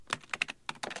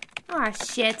Aw,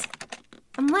 shit.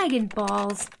 I'm lagging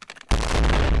balls.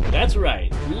 That's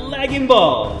right, Lagging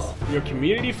Balls, your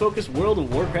community-focused World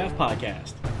of Warcraft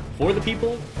podcast. For the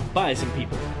people, by some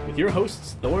people, with your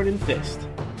hosts, Thorn and Fist.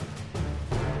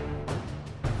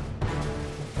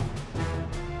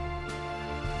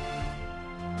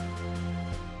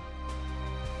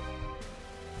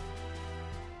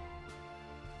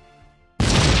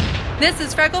 This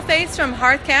is Freckleface from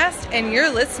Hearthcast, and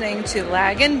you're listening to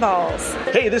Laggin' Balls.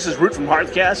 Hey, this is Root from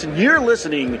Hearthcast, and you're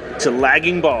listening to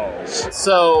Lagging Balls.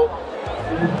 So,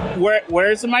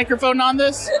 where's the microphone on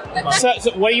this?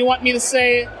 So what do you want me to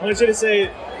say? I want you to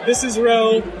say, this is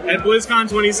Ro at BlizzCon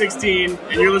 2016,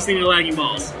 and you're listening to Lagging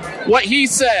Balls. What he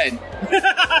said.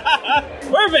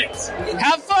 Perfect!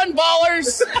 Have fun,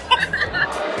 ballers!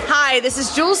 Hi, this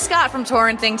is Jules Scott from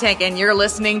Torrent Think Tank, and you're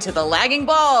listening to the Lagging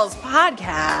Balls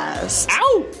podcast.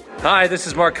 Ow! Hi, this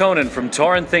is Mark Conan from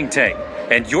Torrent Think Tank,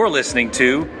 and you're listening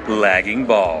to Lagging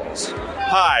Balls.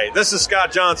 Hi, this is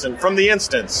Scott Johnson from The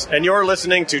Instance, and you're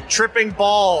listening to Tripping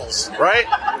Balls, right?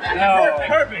 No.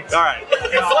 Perfect. All right.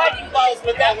 It's lagging balls,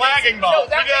 but that Lagging balls.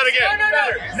 No, We do it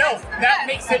again. No, that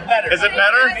makes it better. Is it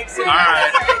better? All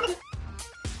right.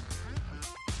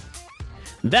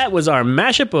 That was our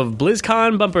mashup of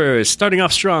BlizzCon bumpers, starting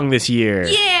off strong this year.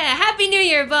 Yeah, Happy New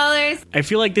Year, ballers. I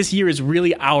feel like this year is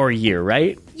really our year,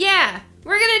 right? Yeah,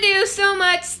 we're gonna do so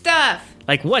much stuff.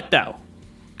 Like what, though?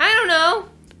 I don't know.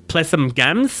 Play some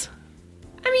games?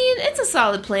 I mean, it's a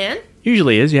solid plan.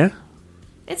 Usually is, yeah.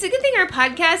 It's a good thing our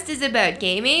podcast is about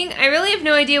gaming. I really have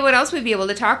no idea what else we'd be able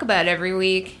to talk about every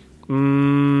week.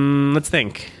 Let's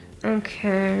think.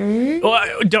 Okay.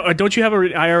 Oh, don't you have an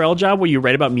IRL job where you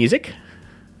write about music?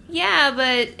 Yeah,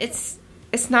 but it's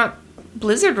not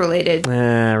Blizzard related.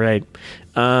 Right.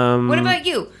 What about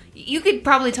you? You could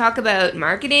probably talk about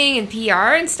marketing and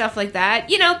PR and stuff like that.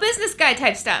 You know, business guy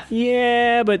type stuff.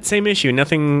 Yeah, but same issue.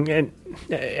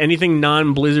 Anything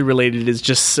non-Blizzard related is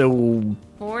just so...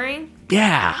 Boring?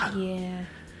 Yeah. Yeah.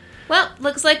 Well,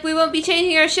 looks like we won't be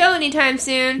changing our show anytime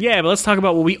soon. Yeah, but let's talk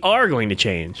about what we are going to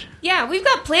change. Yeah, we've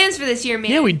got plans for this year,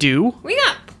 man. Yeah, we do. We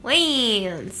got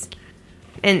plans.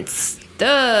 And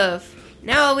stuff.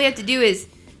 Now all we have to do is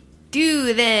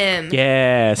do them.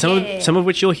 Yeah, some of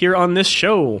which you'll hear on this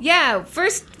show. Yeah,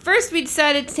 first we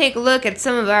decided to take a look at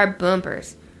some of our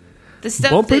bumpers. The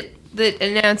stuff that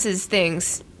announces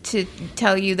things to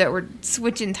tell you that we're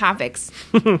switching topics.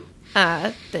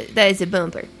 That is a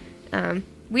bumper.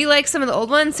 We like some of the old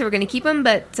ones, so we're going to keep them,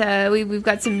 but we've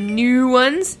got some new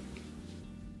ones.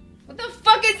 What the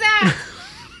fuck is that?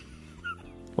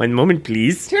 One moment,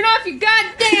 please. Turn off your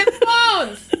goddamn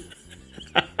phones!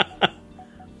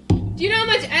 Do you know how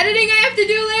much editing I have to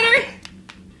do later?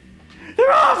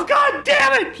 They're off, god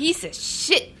damn it! Piece of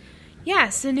shit. Yeah,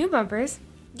 so new bumpers.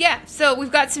 Yeah, so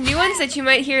we've got some new ones that you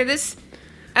might hear this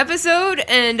episode,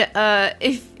 and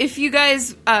if you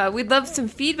guys, we'd love some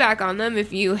feedback on them.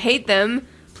 If you hate them,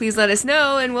 please let us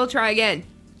know, and we'll try again.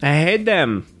 I hate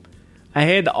them. I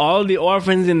hate all the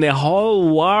orphans in the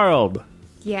whole world.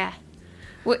 Yeah.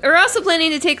 We're also planning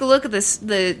to take a look at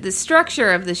the structure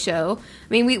of the show. I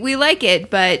mean, we like it,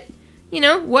 but, you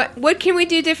know, what can we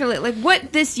do differently? Like,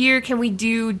 what this year can we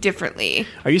do differently?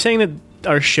 Are you saying that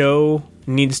our show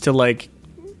needs to, like,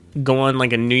 go on,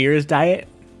 like, a New Year's diet?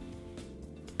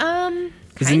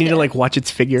 Does it need to, like, watch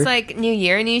its figure? It's like New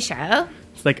Year, new show.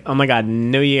 It's like, oh my god,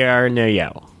 New Year, New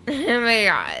Year. Oh my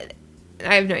god.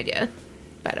 I have no idea.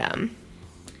 But,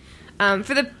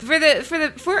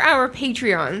 for our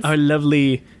Patreons. Our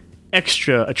lovely,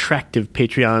 extra attractive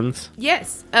Patreons.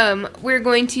 Yes. We're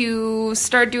going to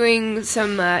start doing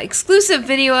some exclusive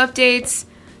video updates,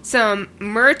 some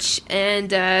merch,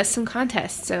 and some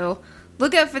contests. So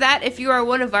look out for that if you are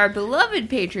one of our beloved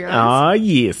Patreons. Ah,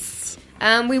 yes.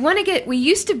 We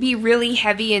used to be really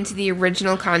heavy into the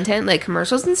original content, like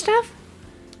commercials and stuff.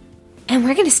 And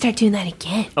we're going to start doing that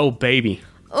again. Oh, baby.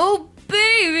 Oh,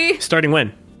 baby. Starting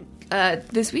when?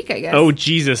 This week, I guess. Oh,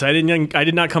 Jesus. I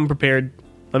did not come prepared.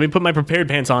 Let me put my prepared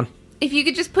pants on. If you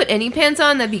could just put any pants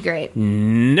on, that'd be great.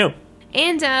 No.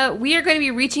 And we are going to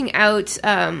be reaching out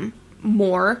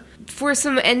more for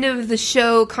some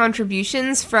end-of-the-show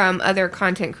contributions from other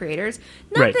content creators.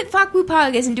 Not that Fuck Woo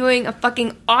Pog isn't doing a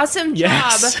fucking awesome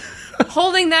job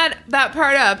holding that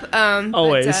part up.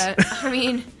 Always. But, I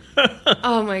mean...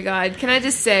 Oh my god. Can I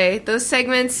just say, those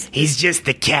segments... He's just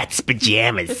the cat's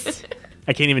pajamas.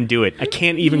 I can't even do it. I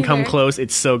can't even come close.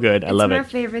 It's so good. I love it. It's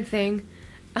my favorite thing.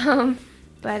 I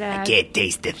can't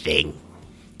taste the thing.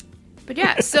 But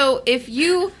yeah, so if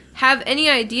you have any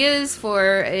ideas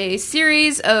for a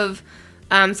series of...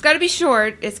 it's got to be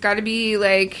short. It's got to be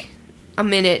like a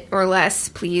minute or less,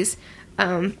 please.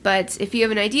 But if you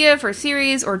have an idea for a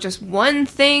series or just one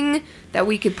thing that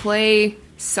we could play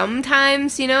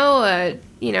sometimes,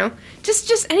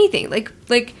 just anything.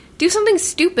 Like do something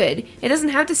stupid. It doesn't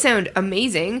have to sound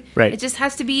amazing. Right. It just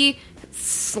has to be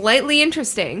slightly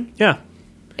interesting. Yeah.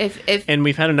 If And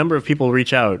we've had a number of people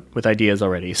reach out with ideas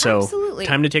already. So Absolutely.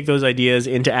 Time to take those ideas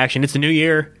into action. It's a new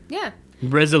year. yeah,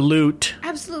 Resolute.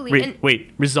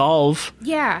 absolutely. Resolve.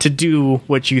 Yeah. To do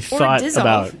what you thought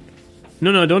dissolve. about.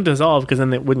 No, don't dissolve because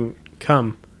then it wouldn't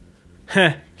come.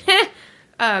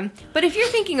 But if you're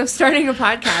thinking of starting a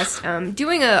podcast,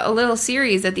 doing a little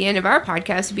series at the end of our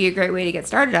podcast would be a great way to get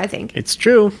started, I think. It's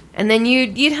true. And then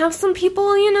you'd have some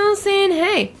people, saying,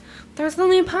 hey, there's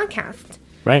only a podcast.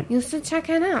 Right. You should check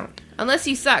it out. Unless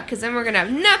you suck, because then we're going to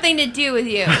have nothing to do with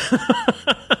you.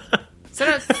 So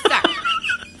don't suck.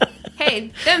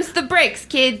 Hey, them's the breaks,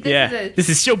 kid. This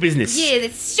is show business. Yeah,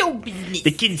 that's show business.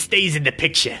 The kid stays in the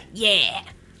picture. Yeah.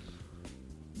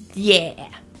 Yeah.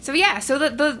 So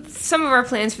the some of our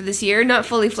plans for this year, not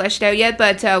fully fleshed out yet,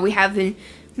 but we have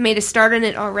made a start on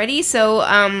it already. So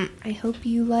I hope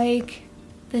you like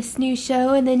this new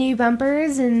show and the new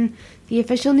bumpers and the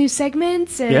official new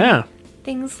segments and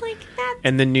things like that.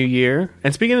 And the new year.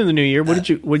 And speaking of the new year, what did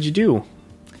you do?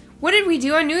 What did we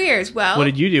do on New Year's? Well, What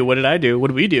did you do? What did I do? What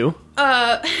did we do?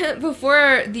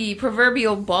 Before the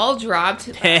proverbial ball dropped,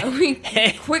 we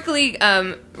quickly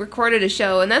recorded a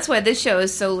show, and that's why this show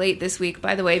is so late this week,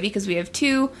 by the way, because we had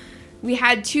two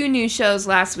new shows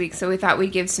last week, so we thought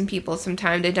we'd give some people some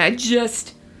time to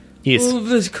digest all of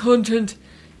this content.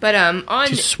 But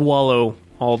to swallow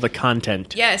all the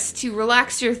content. Yes, to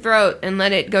relax your throat and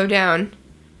let it go down.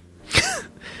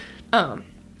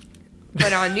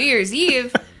 But on New Year's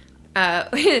Eve,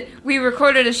 we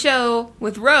recorded a show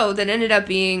with Ro that ended up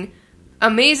being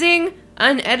amazing,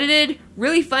 unedited,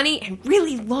 really funny, and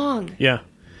really long. Yeah,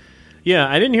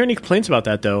 I didn't hear any complaints about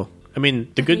that though. I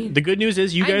mean, the good news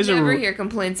is you guys I never hear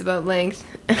complaints about length.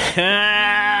 You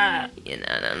know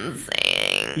what I'm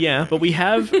saying? Yeah, but we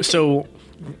have so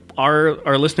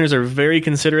our listeners are very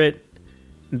considerate.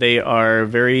 They are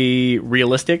very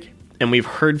realistic, and we've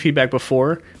heard feedback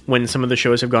before when some of the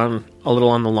shows have gone a little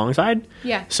on the long side.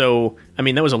 Yeah. So, I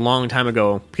mean, that was a long time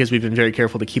ago because we've been very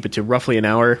careful to keep it to roughly an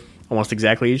hour, almost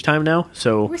exactly each time now.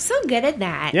 So we're so good at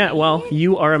that. Yeah, well,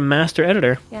 you are a master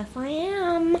editor. Yes, I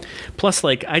am. Plus,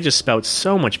 I just spout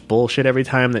so much bullshit every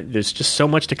time that there's just so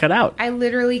much to cut out. I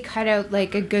literally cut out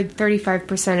a good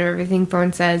 35% of everything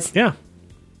Thorne says. Yeah.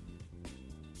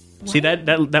 What? See,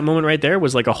 that moment right there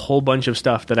was a whole bunch of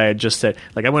stuff that I had just said.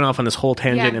 I went off on this whole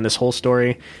tangent and this whole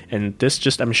story, and this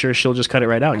just, I'm sure she'll just cut it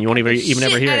right out, and you won't even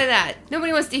ever hear out it. Of that.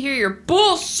 Nobody wants to hear your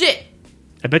bullshit.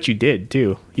 I bet you did,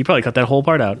 too. You probably cut that whole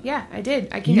part out. Yeah, I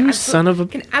did. I can son of a...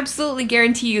 can absolutely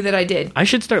guarantee you that I did. I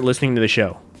should start listening to the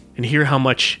show and hear how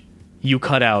much you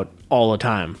cut out all the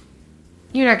time.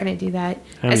 You're not going to do that.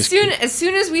 As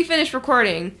soon as we finish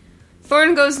recording,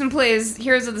 Thorne goes and plays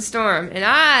Heroes of the Storm, and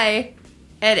I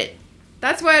edit.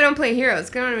 That's why I don't play Heroes.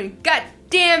 Because I don't have any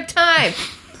goddamn time.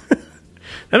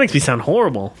 That makes me sound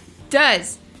horrible.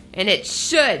 Does. And it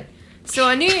should. So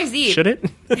on New Year's Eve... Should it?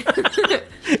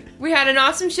 We had an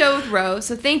awesome show with Ro,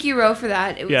 so thank you, Ro, for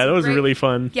that. That was really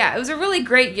fun. Yeah, it was a really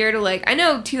great year to, I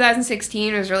know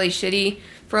 2016 was really shitty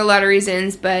for a lot of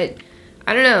reasons, but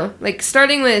I don't know.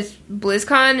 Starting with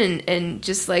BlizzCon and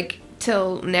just,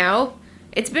 till now,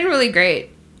 it's been really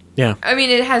great. Yeah. I mean,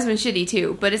 it has been shitty,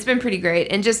 too, but it's been pretty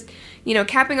great. And just,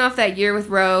 capping off that year with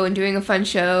Ro and doing a fun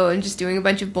show and just doing a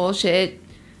bunch of bullshit...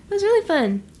 It was really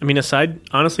fun. I mean, aside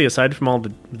from all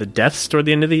the deaths toward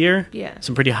the end of the year,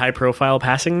 some pretty high-profile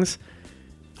passings,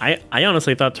 I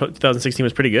honestly thought 2016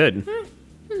 was pretty good,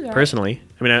 personally.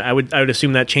 I mean, I would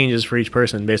assume that changes for each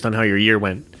person based on how your year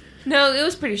went. No, it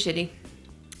was pretty shitty.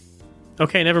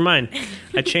 Okay, never mind.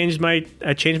 I changed my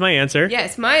answer.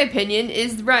 Yes, my opinion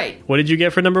is right. What did you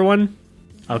get for number one?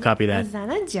 I'll copy that. Was that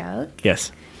a joke?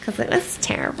 Yes. Because it was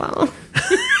terrible.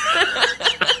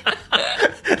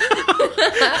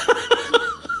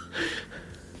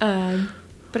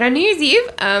 But on New Year's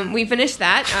Eve, we finished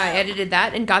that. I edited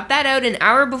that and got that out an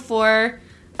hour before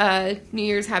New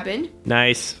Year's happened.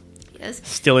 Nice. Yes.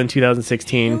 Still in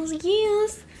 2016.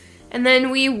 Yes. And then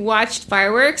we watched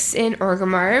fireworks in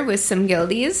Orgrimmar with some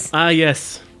guildies. Ah,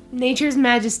 yes. Nature's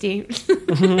majesty.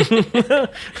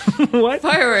 What?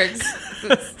 Fireworks.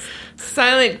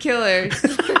 Silent killer.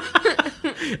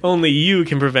 Only you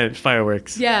can prevent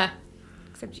fireworks. Yeah.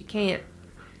 Except you can't.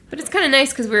 But it's kind of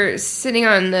nice because we're sitting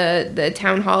on the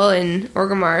town hall in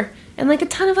Orgrimmar, and a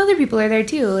ton of other people are there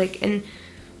too. And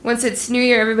once it's New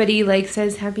Year, everybody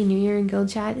says Happy New Year in Guild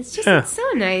Chat. It's just it's so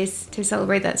nice to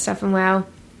celebrate that stuff and WoW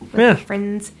with your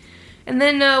friends. And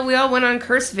then we all went on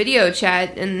Cursed Video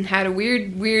Chat and had a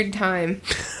weird time.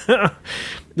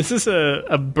 This is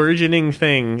a burgeoning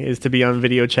thing, is to be on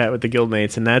video chat with the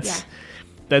guildmates, and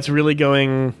that's really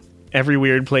going every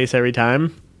weird place every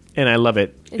time, and I love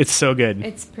it. It's so good.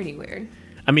 It's pretty weird.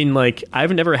 I mean, like,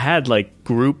 I've never had, like,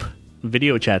 group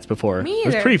video chats before. Me either.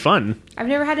 It was pretty fun. I've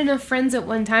never had enough friends at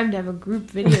one time to have a group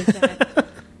video chat.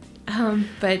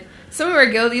 But some of our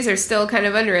guildies are still kind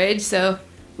of underage, so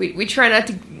we try not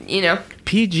to,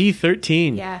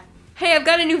 PG-13. Yeah. Hey, I've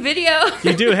got a new video.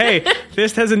 You do? Hey,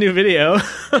 Fist has a new video.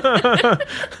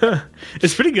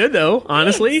 It's pretty good, though,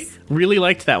 honestly. Thanks. Really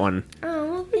liked that one.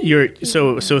 Oh, well,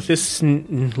 So if this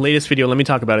latest video, let me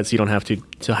talk about it so you don't have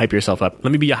to hype yourself up.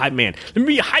 Let me be a hype man.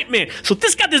 So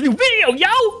this got this new video,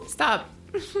 yo! Stop.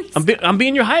 I'm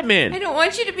being your hype man. I don't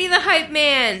want you to be the hype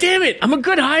man. Damn it, I'm a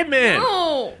good hype man. No.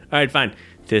 All right, fine.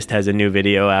 Fist has a new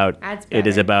video out. That's It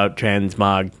is better. about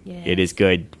transmog. Yes. It is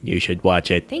good. You should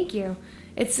watch it. Thank you.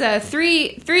 It's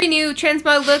three new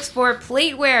transmog looks for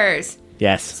plate wearers.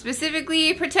 Yes.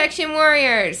 Specifically, protection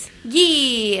warriors.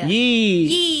 Yeah.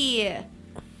 Yeah.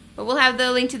 But we'll have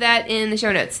the link to that in the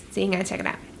show notes, so you can check it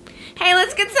out. Hey,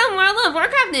 let's get some World of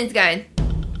Warcraft news, guys.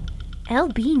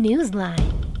 LB Newsline.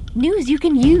 News you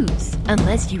can use,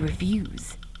 unless you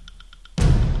refuse.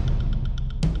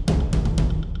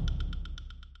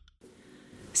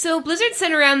 So Blizzard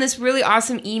sent around this really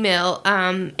awesome email,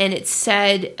 and it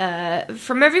said,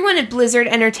 from everyone at Blizzard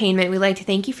Entertainment, we'd like to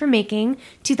thank you for making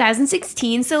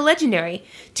 2016 so legendary.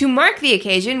 To mark the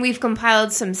occasion, we've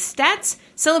compiled some stats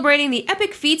celebrating the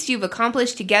epic feats you've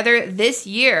accomplished together this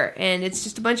year, and it's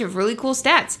just a bunch of really cool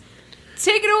stats.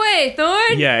 Take it away,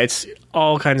 Thorn! Yeah, it's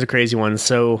all kinds of crazy ones.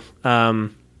 So,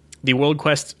 the World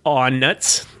Quest on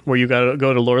Nuts, where you gotta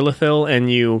go to Lorelithil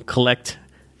and you collect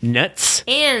nuts.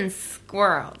 And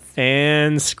squirrels.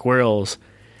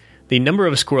 The number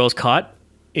of squirrels caught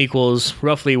equals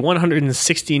roughly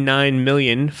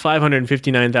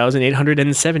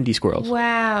 169,559,870 squirrels.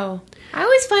 Wow. I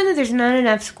always find that there's not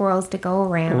enough squirrels to go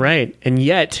around. Right, and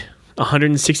yet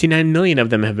 169 million of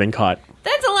them have been caught.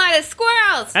 That's a lot of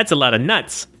squirrels! That's a lot of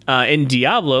nuts. In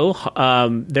Diablo,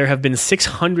 there have been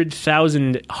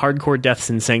 600,000 hardcore deaths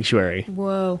in Sanctuary.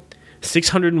 Whoa.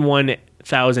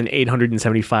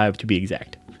 601,875 to be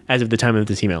exact, as of the time of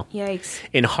this email. Yikes.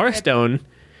 In Hearthstone,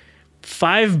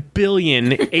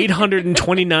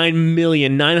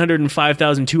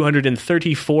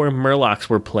 5,829,905,234 Murlocs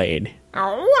were played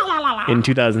in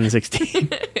 2016.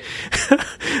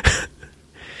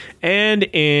 And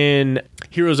in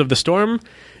Heroes of the Storm,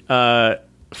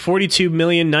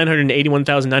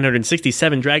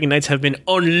 42,981,967 Dragon Knights have been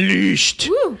unleashed.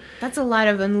 Woo! That's a lot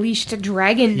of unleashed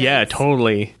dragon knights. Yeah,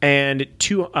 totally. And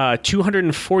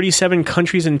 247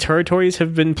 countries and territories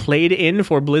have been played in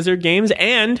for Blizzard games,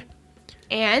 and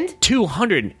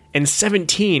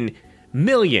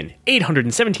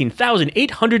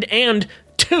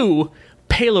 217,817,802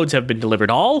 payloads have been delivered,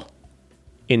 all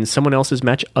in someone else's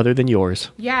match other than yours.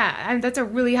 Yeah, that's a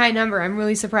really high number. I'm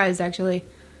really surprised, actually.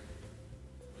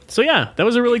 So yeah, that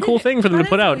was a really cool thing for them to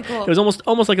put out. Really cool. It was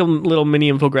almost like a little mini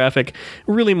infographic,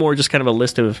 really more just kind of a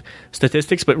list of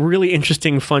statistics, but really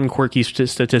interesting, fun, quirky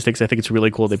statistics. I think it's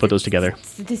really cool they put those together.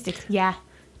 Statistics, yeah.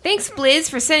 Thanks, Blizz,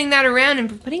 for sending that around and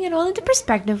for putting it all into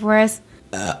perspective for us.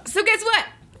 So guess what?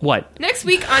 What? Next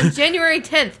week on January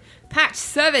 10th, patch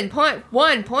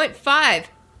 7.1.5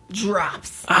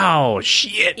 drops. Oh,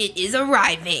 shit. It is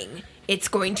arriving. It's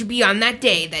going to be on that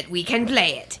day that we can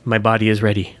play it. My body is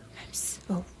ready.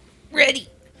 Ready.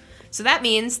 So that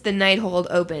means the night hold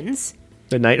opens.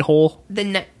 The night hole? The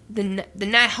night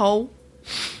hole.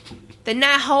 The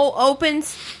night hole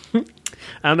opens. I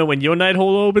don't know when your night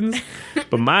hole opens,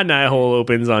 but my night hole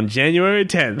opens on January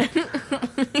 10th.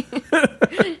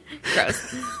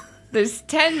 Gross. There's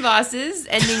 10 bosses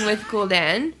ending with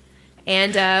Gul'dan.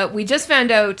 And we just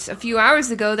found out a few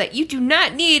hours ago that you do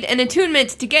not need an attunement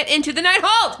to get into the night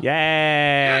hold.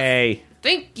 Yay! Yes.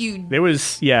 Thank you. There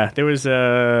was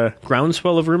a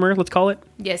groundswell of rumor, let's call it.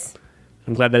 Yes.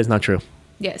 I'm glad that is not true.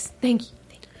 Yes. Thank you.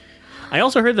 I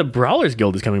also heard the Brawlers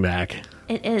Guild is coming back.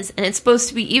 It is, and it's supposed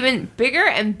to be even bigger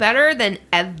and better than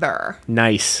ever.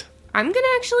 Nice. I'm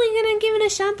gonna give it a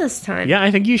shot this time. Yeah,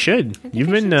 I think you should. You've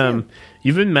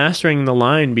been mastering the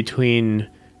line between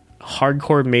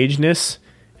hardcore mageness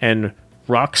and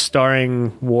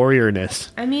rock-starring warriorness.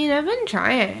 I mean, I've been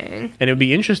trying. And it would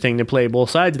be interesting to play both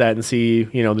sides of that and see,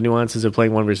 the nuances of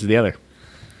playing one versus the other.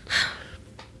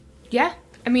 Yeah.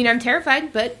 I mean, I'm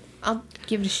terrified, but I'll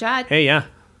give it a shot. Hey, yeah.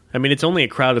 I mean, it's only a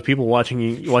crowd of people watching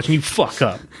you fuck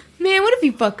up. Man, what if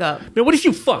you fuck up? Man, what if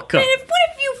you fuck up? Man, what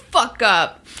if you fuck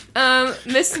up?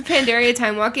 Miss Pandaria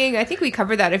Time Walking. I think we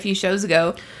covered that a few shows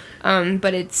ago.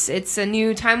 But it's a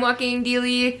new time walking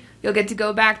dealie. You'll get to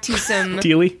go back to some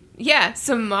dealie. Yeah,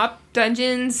 some mop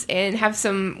dungeons and have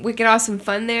some wicked awesome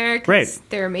fun there. Right.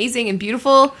 They're amazing and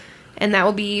beautiful, and that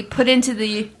will be put into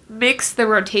the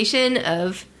rotation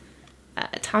of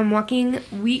time walking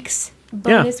weeks,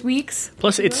 bonus weeks.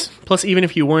 Plus even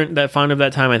if you weren't that fond of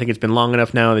that time, I think it's been long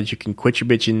enough now that you can quit your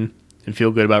bitching and feel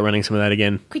good about running some of that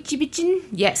again. Quit your bitching?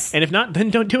 Yes. And if not, then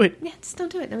don't do it. Yeah, just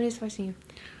don't do it. Nobody's forcing you.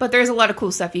 But there's a lot of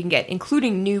cool stuff you can get,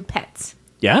 including new pets.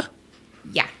 Yeah?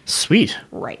 Yeah. Sweet.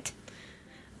 Right.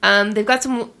 They've got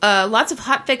some lots of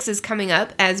hot fixes coming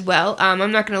up as well.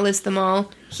 I'm not going to list them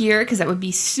all here because that would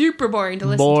be super boring to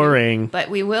listen to. But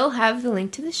we will have the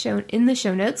link to the show in the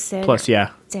show notes. So plus,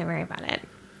 yeah. Don't worry about it.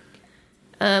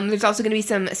 There's also going to be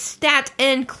some stat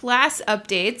and class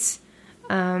updates.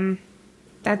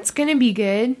 That's going to be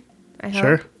good. I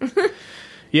hope. Sure.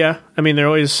 Yeah. I mean,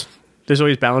 there's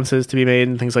always balances to be made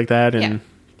and things like that, and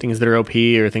things that are OP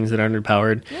or things that are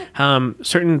underpowered. Yeah.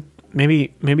 Certain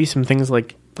maybe some things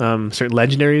like certain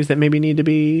legendaries that maybe need to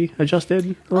be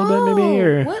adjusted a little bit, maybe.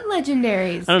 Or what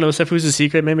legendaries? I don't know. Stuff who's a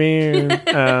secret, maybe. Or,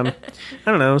 I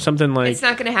don't know. Something like it's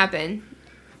not going to happen.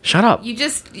 Shut up. You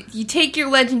take your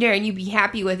legendary and you be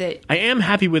happy with it. I am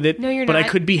happy with it. No, you're but not. I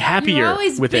could be happier You're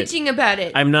always with it. bitching about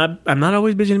it. I'm not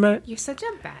always bitching about it. You're such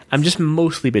a bad. I'm just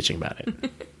mostly bitching about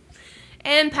it.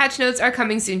 And patch notes are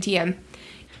coming soon, TM.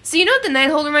 So you know what the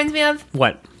Nighthold reminds me of?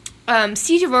 What?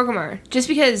 Siege of Orgrimmar. Just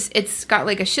because it's got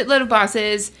like a shitload of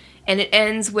bosses and it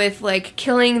ends with like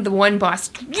killing the one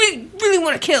boss you really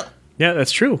want to kill. Yeah,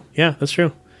 that's true. Yeah, that's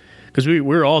true. Because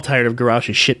we're all tired of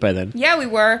Garrosh's shit by then. Yeah, we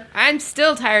were. I'm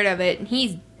still tired of it.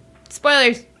 He's,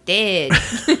 spoilers, dead.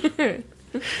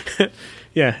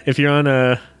 Yeah, if you're on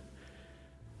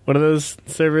one of those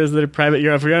servers that are private,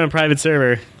 if you're on a private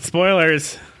server,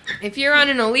 spoilers. If you're on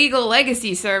an illegal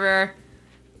legacy server,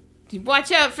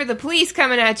 watch out for the police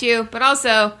coming at you, but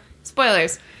also,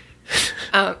 spoilers.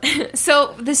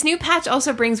 So this new patch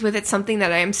also brings with it something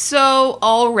that I am so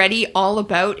already all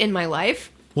about in my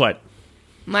life. What?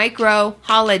 Micro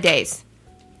holidays.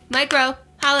 Micro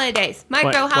holidays.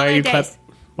 Micro holidays.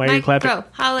 Why are you clapping?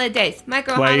 Micro holidays.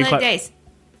 Micro holidays.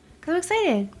 Because I'm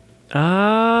excited.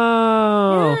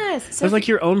 Oh. Yes. So that was like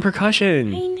your own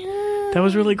percussion. I know. That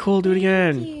was really cool. Do it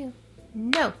again. Thank you.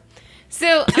 No.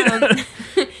 So,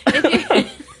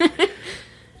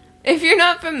 if you're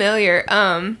not familiar,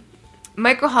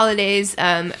 micro holidays,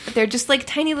 they're just like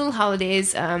tiny little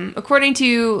holidays. According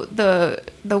to the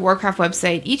Warcraft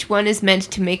website, each one is meant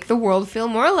to make the world feel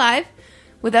more alive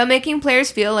without making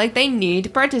players feel like they need to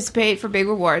participate for big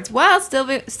rewards while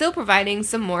still providing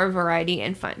some more variety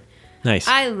and fun. Nice.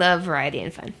 I love variety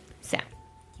and fun. So,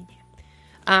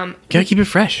 gotta keep it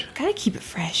fresh. Gotta keep it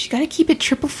fresh. Gotta keep it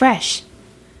triple fresh.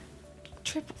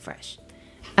 Triple fresh.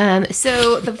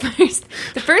 So the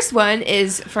first one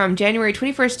is from January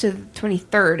 21st to the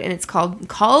 23rd, and it's called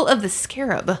Call of the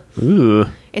Scarab. Ooh.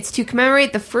 It's to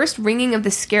commemorate the first ringing of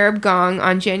the Scarab Gong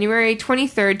on January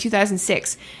 23rd,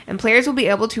 2006, and players will be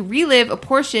able to relive a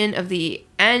portion of the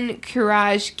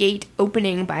An-Kuraj Gate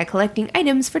opening by collecting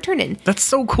items for turn-in. That's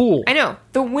so cool. I know.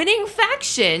 The winning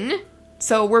faction...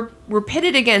 So we're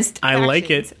pitted against factions. I like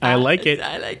it. I like it.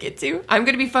 I like it too. I'm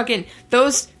gonna be fucking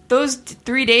those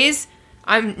 3 days.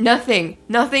 I'm nothing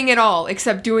at all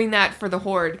except doing that for the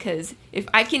Horde. Because if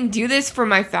I can do this for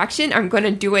my faction, I'm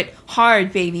gonna do it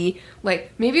hard, baby.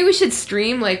 Like maybe we should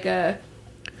stream like a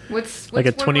what's like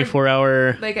a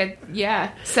 24-hour, like a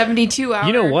 72-hour.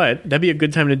 You know what? That'd be a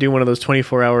good time to do one of those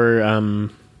 24-hour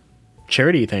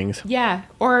charity things. Yeah,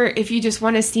 or if you just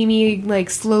want to see me like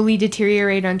slowly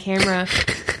deteriorate on camera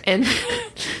and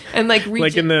like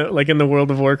reach in the World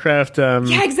of Warcraft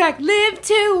yeah, exactly, live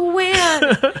to win.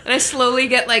 And I slowly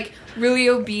get like really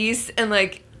obese and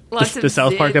like lots of the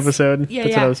South Park episode. Yeah,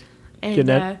 that's what I was getting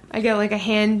at. I get like a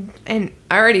hand, and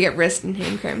I already get wrist and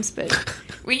hand cramps, but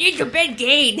we need your bed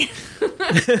gain.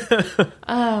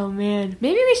 Oh man,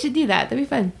 maybe we should do that. That'd be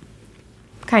fun.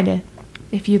 Kinda.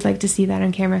 If you'd like to see that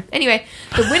on camera. Anyway,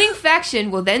 the winning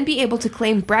faction will then be able to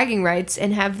claim bragging rights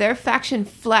and have their faction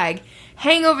flag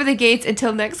hang over the gates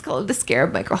until next Call of the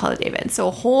Scarab micro holiday event. So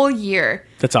a whole year.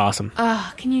 That's awesome.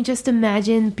 Can you just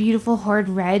imagine beautiful Horde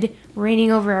Red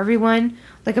reigning over everyone?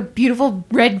 Like a beautiful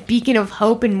red beacon of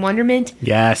hope and wonderment?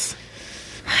 Yes.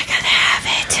 I gotta have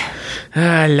it.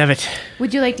 I love it.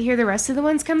 Would you like to hear the rest of the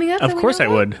ones coming up? Of course I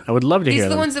would. I would love to hear them.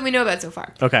 These are the ones that we know about so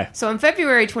far. Okay. So on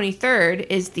February 23rd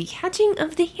is the hatching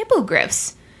of the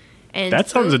hippogriffs. And that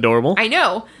sounds adorable. I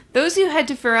know. Those who head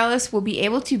to Ferelis will be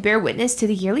able to bear witness to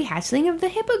the yearly hatchling of the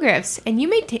hippogriffs, and you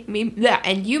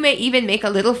may even make a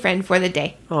little friend for the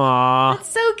day. Aww. That's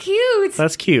so cute.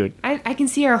 That's cute. I can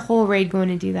see our whole raid going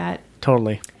to do that.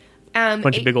 Totally.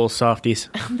 Bunch of big old softies.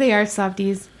 They are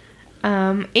softies.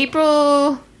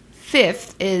 April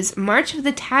 5th is March of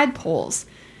the Tadpoles.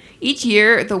 Each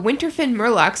year, the Winterfin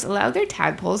Murlocs allow their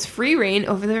tadpoles free reign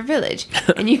over their village,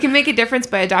 and you can make a difference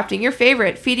by adopting your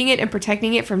favorite, feeding it, and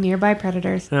protecting it from nearby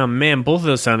predators. Oh man, both of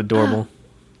those sound adorable.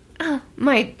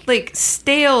 My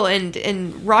stale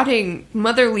and rotting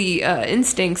motherly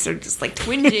instincts are just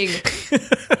twinging.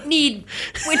 Need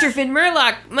Winterfin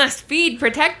Murloc, must feed,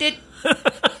 protect it.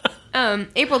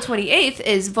 April 28th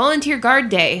is Volunteer Guard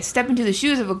Day. Step into the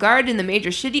shoes of a guard in the major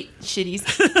shitties.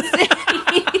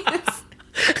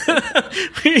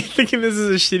 Are you thinking this is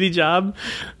a shitty job?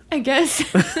 I guess.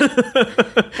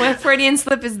 What Freudian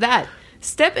slip is that?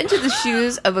 Step into the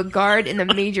shoes of a guard in the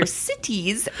major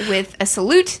cities with a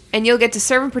salute, and you'll get to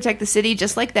serve and protect the city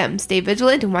just like them. Stay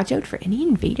vigilant and watch out for any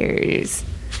invaders.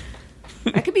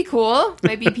 That could be cool.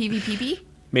 Might be PvPP.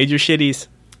 Major shitties.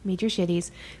 Major shitties.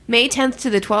 May 10th to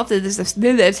the 12th is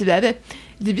May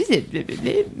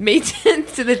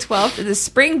 10th to the 12th is the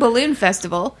Spring Balloon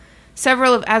Festival.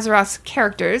 Several of Azeroth's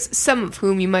characters, some of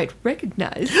whom you might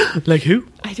recognize. Like who?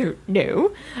 I don't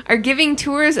know. Are giving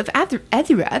tours of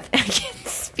Azeroth. I can't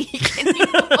speak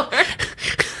anymore.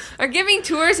 Are giving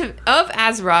tours of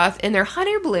Azeroth in their hot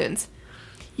air balloons.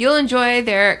 You'll enjoy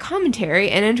their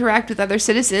commentary and interact with other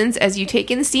citizens as you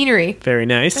take in the scenery. Very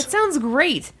nice. That sounds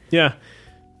great. Yeah.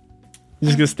 You're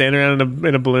just going to stand around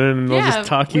in a balloon and they'll just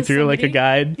talk you through like a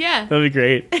guide. Yeah. That'd be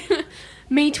great.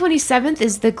 May 27th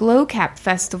is the Glowcap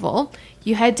Festival.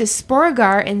 You head to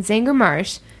Sporagar and Zanger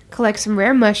Marsh, collect some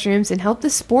rare mushrooms, and help the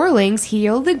Sporelings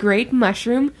heal the great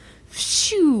mushroom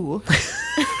Shoo.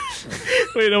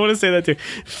 Wait, I want to say that too.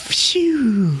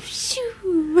 Shoo.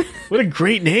 Shoo. What a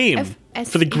great name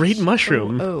for the great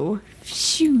mushroom. Oh,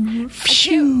 Shoo.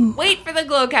 Shoo. Wait for the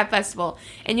Glowcap Festival,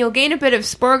 and you'll gain a bit of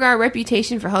Sporagar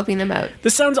reputation for helping them out.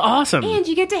 This sounds awesome. And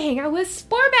you get to hang out with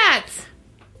Sporebats.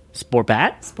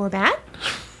 Sporbat? Sporbat.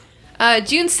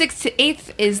 June 6th to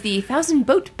 8th is the 1,000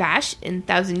 Boat Bash in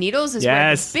Thousand Needles. Is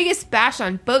where the biggest bash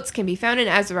on boats can be found in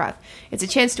Azeroth. It's a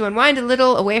chance to unwind a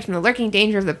little away from the lurking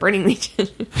danger of the Burning Legion.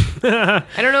 I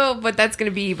don't know what that's going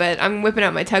to be, but I'm whipping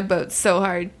out my tugboats so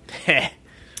hard.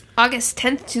 August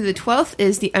 10th to the 12th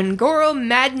is the Ungoro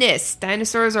Madness.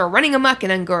 Dinosaurs are running amok in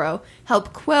Ungoro.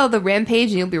 Help quell the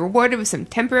rampage and you'll be rewarded with some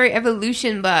temporary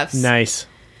evolution buffs. Nice.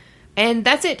 And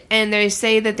that's it. And they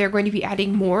say that they're going to be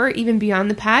adding more even beyond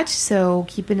the patch, so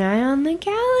keep an eye on the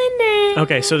calendar.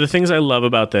 Okay, so the things I love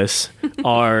about this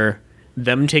are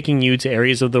them taking you to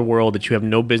areas of the world that you have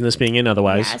no business being in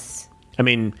otherwise. Yes. I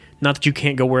mean, not that you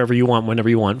can't go wherever you want, whenever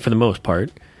you want, for the most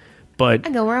part. But I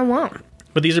go where I want.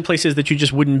 But these are places that you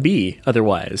just wouldn't be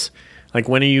otherwise. Like,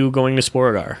 when are you going to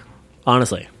Sporagar?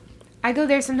 Honestly. I go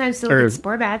there sometimes to look at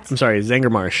Sporebats. I'm sorry,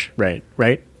 Zanger Marsh. Right?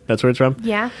 That's where it's from?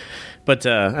 Yeah. But,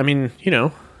 I mean,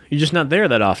 you're just not there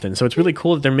that often. So it's really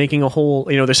cool that they're making a whole,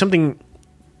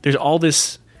 there's all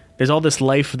this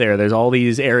life there. There's all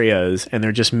these areas, and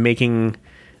they're just making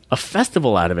a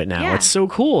festival out of it now. Yeah. It's so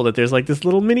cool that there's this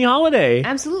little mini holiday.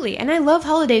 Absolutely. And I love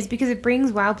holidays because it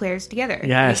brings WoW players together.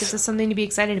 Yes. It gives us something to be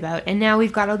excited about. And now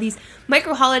we've got all these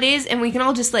micro holidays, and we can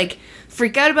all just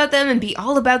freak out about them and be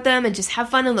all about them and just have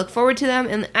fun and look forward to them.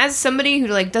 And as somebody who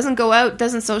doesn't go out,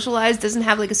 doesn't socialize, doesn't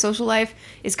have a social life,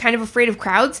 is kind of afraid of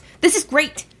crowds, this is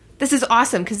great. This is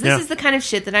awesome because this is the kind of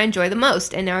shit that I enjoy the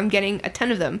most. And now I'm getting a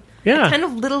ton of them. Yeah. A ton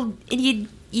of little itty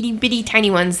bitty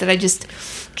tiny ones that I just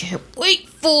can't wait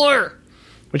for.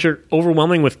 Which are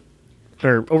overflowing with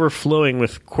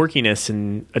quirkiness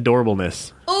and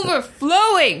adorableness.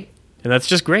 Overflowing! And that's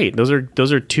just great. Those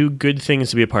are two good things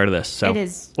to be a part of this. So it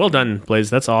is. Well done, Blaze.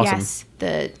 That's awesome. Yes.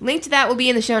 The link to that will be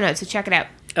in the show notes, so check it out.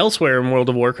 Elsewhere in World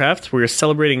of Warcraft, we're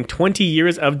celebrating 20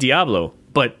 years of Diablo,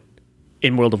 but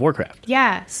in World of Warcraft.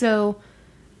 Yeah, so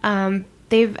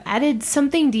they've added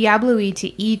something Diablo-y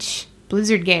to each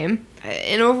Blizzard game.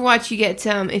 In Overwatch, you get,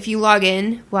 if you log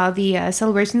in while the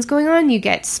celebration's going on, you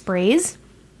get sprays.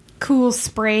 Cool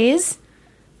sprays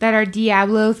that are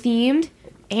Diablo-themed,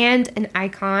 and an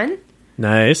icon.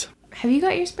 Nice. Have you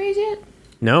got your sprays yet?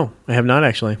 No, I have not,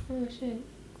 actually. Oh, shit.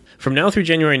 From now through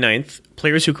January 9th,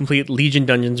 players who complete Legion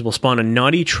dungeons will spawn a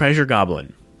naughty treasure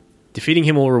goblin. Defeating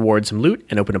him will reward some loot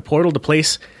and open a portal to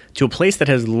a place that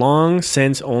has long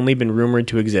since only been rumored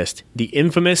to exist. The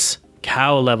infamous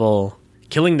cow level.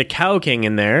 Killing the Cow King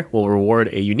in there will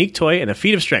reward a unique toy and a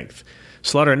feat of strength.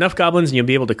 Slaughter enough goblins and you'll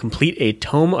be able to complete a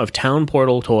Tome of Town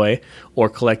portal toy or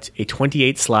collect a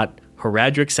 28-slot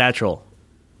Heradric satchel.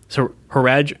 So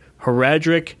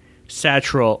Horadric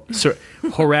Satchel. So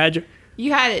Horad.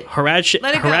 You had it.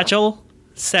 Let it go. Horachel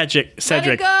Cedric. Let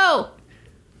it go.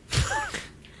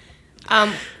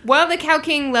 While the Cow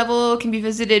King level can be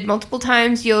visited multiple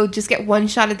times, you'll just get one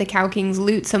shot at the Cow King's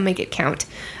loot, so make it count.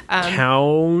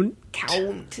 Count.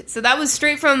 So that was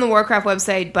straight from the Warcraft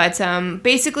website, but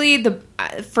basically,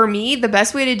 for me, the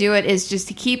best way to do it is just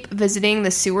to keep visiting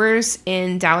the sewers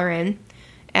in Dalaran.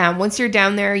 Once you're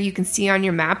down there, you can see on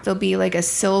your map, there'll be like a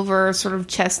silver sort of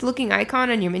chest-looking icon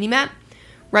on your mini-map.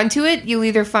 Run to it. You'll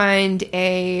either find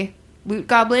a loot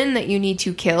goblin that you need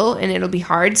to kill, and it'll be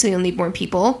hard, so you'll need more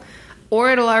people.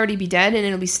 Or it'll already be dead, and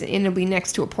it'll be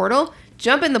next to a portal.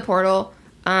 Jump in the portal.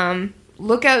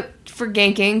 Look out for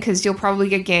ganking, because you'll probably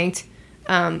get ganked.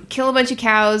 Kill a bunch of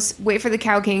cows. Wait for the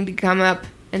Cow King to come up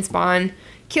and spawn.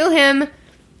 Kill him.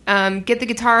 Get the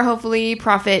guitar, hopefully,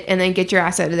 profit, and then get your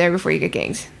ass out of there before you get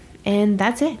ganked. And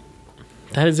that's it.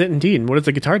 That is it indeed. What does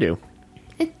the guitar do?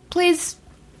 It plays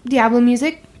Diablo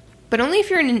music, but only if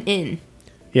you're in an inn.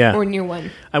 Yeah. Or near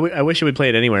one. I wish it would play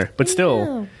it anywhere, but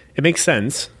still, it makes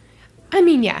sense. I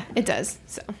mean, yeah, it does.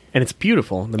 So. And it's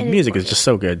beautiful. The music is just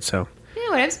so good. So. Yeah,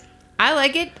 whatever. I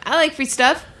like it. I like free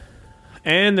stuff.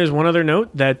 And there's one other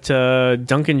note that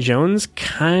Duncan Jones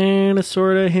kind of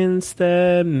sort of hints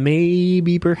that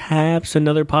maybe perhaps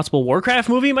another possible Warcraft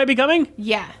movie might be coming.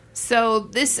 Yeah. So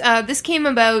this came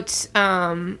about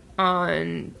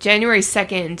on January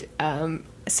 2nd.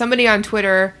 Somebody on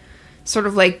Twitter sort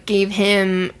of like gave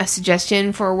him a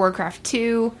suggestion for Warcraft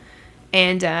 2.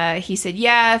 And he said,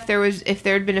 yeah, if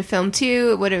there had been a film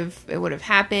 2, it would have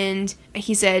happened.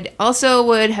 He said, also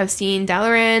would have seen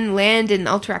Dalaran land in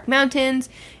Alterac Mountains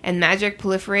and magic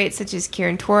proliferate, such as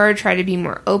Kirin Tor try to be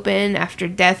more open after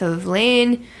death of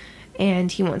Lane.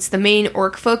 And he wants the main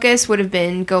orc focus would have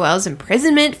been Goel's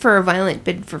imprisonment for a violent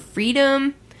bid for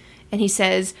freedom. And he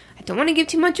says, I don't want to give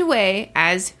too much away,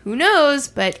 as who knows,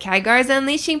 but Khadgar's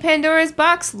unleashing Pandora's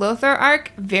box, Lothar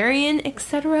Arc, Varian,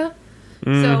 etc.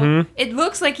 So it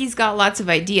looks like he's got lots of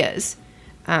ideas.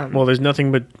 Well, there's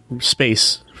nothing but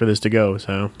space for this to go,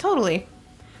 so. Totally.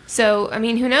 So, I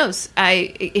mean, who knows?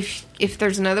 If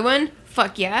there's another one,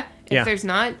 fuck yeah. If there's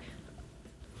not,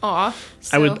 aw.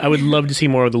 So. I would love to see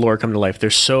more of the lore come to life.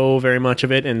 There's so very much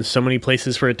of it and so many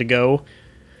places for it to go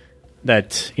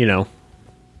that, you know.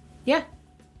 Yeah.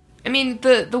 I mean,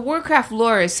 the Warcraft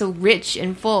lore is so rich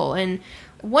and full, and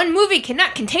one movie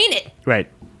cannot contain it. Right.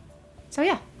 So,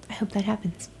 yeah. I hope that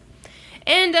happens.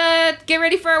 And get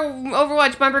ready for our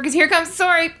Overwatch bumper, because here comes the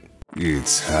story.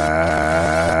 It's high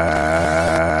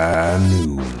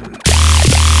noon.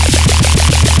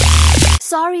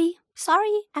 Sorry.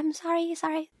 I'm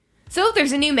sorry. So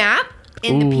there's a new map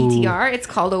in the PTR. It's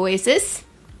called Oasis.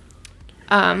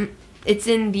 It's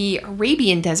in the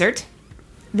Arabian Desert.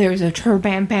 There's a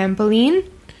Turbambaline.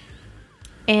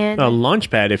 And a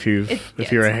Launchpad if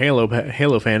you're a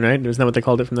Halo fan, right? Isn't that what they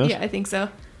called it from those? Yeah, I think so.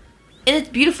 And it's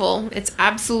beautiful. It's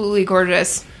absolutely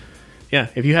gorgeous. Yeah,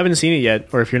 if you haven't seen it yet,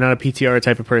 or if you're not a PTR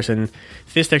type of person,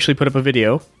 Fist actually put up a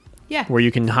video. Yeah. Where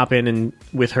you can hop in and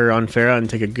with her on Farah and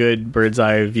take a good bird's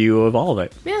eye view of all of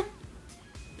it. Yeah.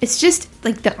 It's just,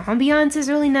 like, the ambiance is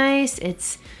really nice.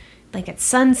 It's, like, at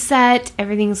sunset.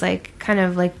 Everything's, like, kind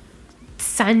of, like,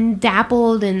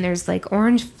 sun-dappled, and there's, like,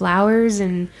 orange flowers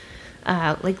and...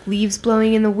 like leaves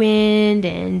blowing in the wind,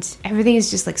 and everything is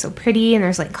just like so pretty, and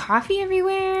there's like coffee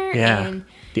everywhere. Yeah, and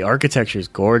the architecture is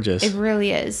gorgeous. It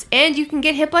really is, and you can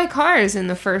get hit by cars in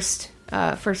the first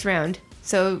round.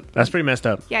 So that's pretty messed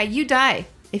up. Yeah, you die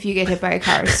if you get hit by a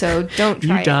car. So don't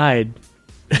try. You died.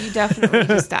 You definitely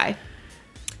just die.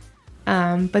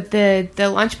 But the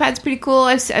launch pad's pretty cool.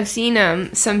 I've seen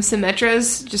some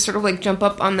Symmetras just sort of like jump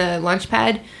up on the launch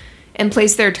pad and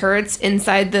place their turrets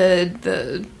inside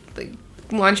the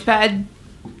launch pad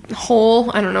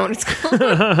hole. I don't know what it's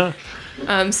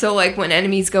called. So like when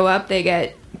enemies go up, they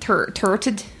get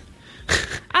turreted.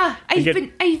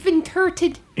 I've been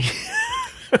turreted.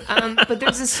 But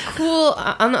there's this cool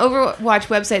on the Overwatch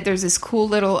website. There's this cool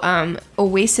little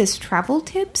Oasis travel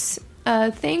tips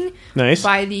thing. Nice.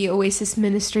 By the Oasis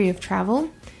Ministry of Travel.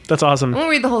 That's awesome. I won't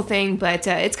read the whole thing, but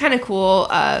it's kind of cool.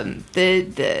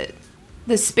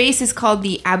 The space is called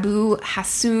the Abu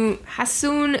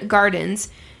Hassoun Gardens,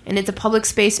 and it's a public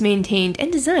space maintained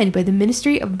and designed by the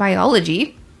Ministry of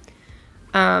Biology.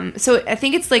 So I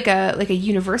think it's like a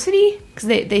university, because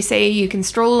they say you can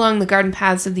stroll along the garden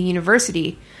paths of the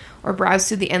university or browse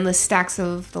through the endless stacks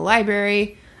of the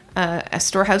library, a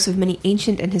storehouse of many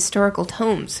ancient and historical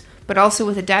tomes, but also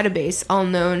with a database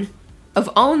of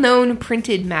all known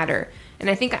printed matter. And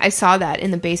I think I saw that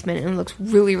in the basement, and it looks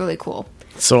really, really cool.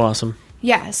 So awesome.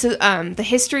 Yeah, so the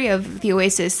history of the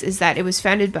Oasis is that it was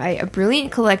founded by a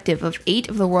brilliant collective of 8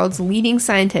 of the world's leading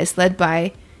scientists led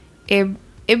by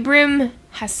Ibrahim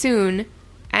Hassoun,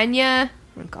 Anya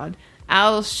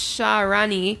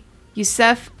Al-Shahrani,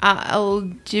 Youssef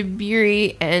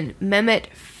Al-Jabiri, and Mehmet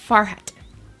Farhat.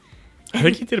 I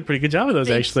think you did a pretty good job of those,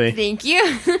 actually. Thank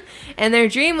you. And their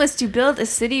dream was to build a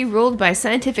city ruled by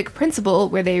scientific principle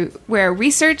where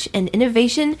research and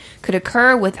innovation could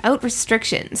occur without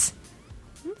restrictions.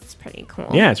 That's pretty cool.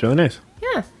 Yeah, it's really nice.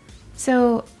 Yeah.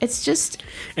 So it's just...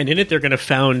 And in it, they're going to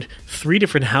found 3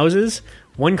 different houses.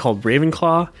 One called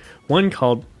Ravenclaw. One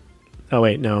called... Oh,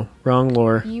 wait, no. Wrong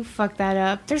lore. You fucked that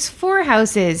up. There's 4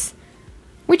 houses.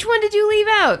 Which one did you leave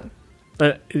out?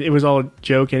 It was all a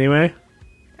joke anyway.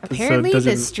 Apparently, so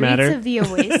the streets of the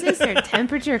Oasis are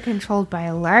temperature controlled by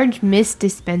large mist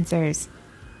dispensers.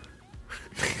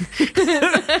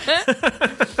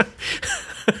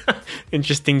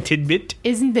 Interesting tidbit.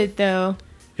 Isn't it, though?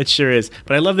 It sure is.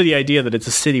 But I love the idea that it's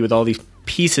a city with all these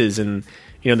pieces and,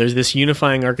 there's this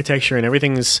unifying architecture and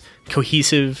everything's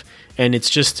cohesive. And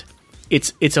it's just,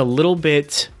 it's a little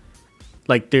bit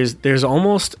like there's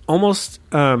almost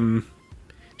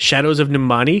shadows of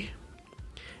Numbani.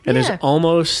 And there's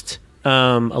almost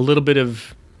a little bit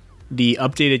of the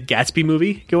updated Gatsby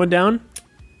movie going down.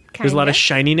 There's a lot of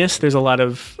shininess. There's a lot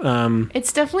of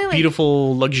it's definitely like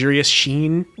beautiful, luxurious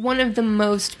sheen. One of the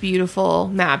most beautiful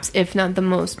maps, if not the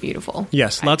most beautiful.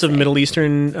 Yes, lots of Middle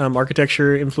Eastern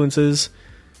architecture influences.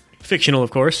 Fictional,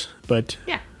 of course, but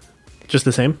just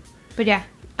the same. But yeah,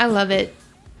 I love it.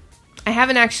 I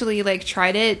haven't actually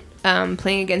tried it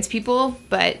playing against people,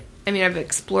 but I mean I've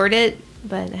explored it.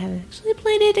 But I haven't actually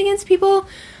played it against people.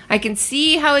 I can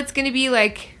see how it's going to be,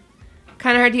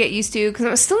 kind of hard to get used to. Because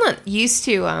I'm still not used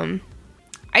to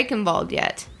Eichenwald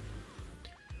yet.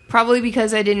 Probably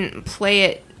because I didn't play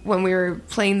it when we were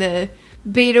playing the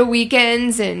beta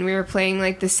weekends. And we were playing,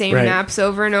 the same maps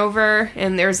over and over.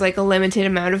 And there's, a limited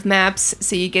amount of maps.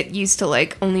 So you get used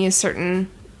to, only a certain...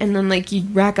 And then,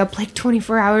 you'd rack up,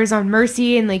 24 hours on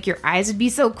Mercy, and, your eyes would be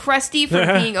so crusty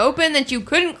from being open that you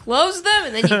couldn't close them,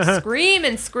 and then you'd scream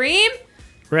and scream.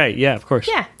 Right, yeah, of course.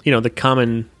 Yeah. The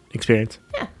common experience.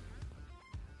 Yeah.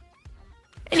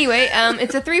 Anyway,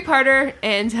 it's a 3-parter,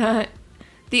 and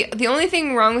the only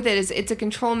thing wrong with it is it's a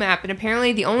control map, and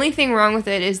apparently the only thing wrong with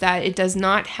it is that it does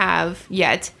not have,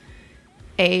 yet,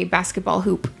 a basketball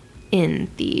hoop in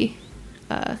the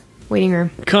waiting room.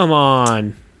 Come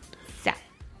on.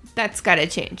 That's gotta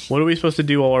change. What are we supposed to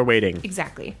do while we're waiting?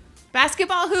 Exactly.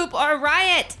 Basketball hoop or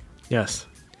riot! Yes.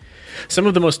 Some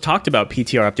of the most talked about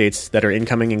PTR updates that are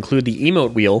incoming include the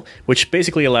emote wheel, which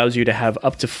basically allows you to have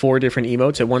up to 4 different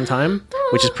emotes at one time,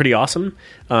 which is pretty awesome,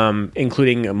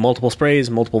 including multiple sprays,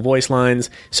 multiple voice lines,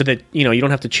 so that, you don't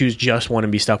have to choose just one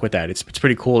and be stuck with that. It's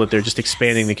pretty cool that they're just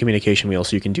expanding the communication wheel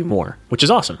so you can do more, which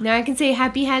is awesome. Now I can say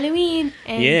Happy Halloween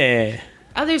and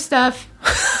other stuff.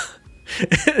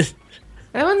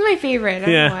 That one's my favorite. I don't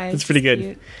know why. It's pretty good.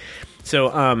 Cute. So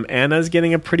Anna's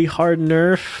getting a pretty hard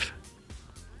nerf.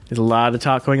 There's a lot of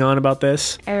talk going on about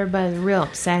this. Everybody's real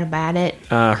upset about it.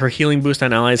 Her healing boost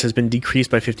on allies has been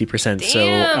decreased by 50%.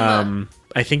 Damn. So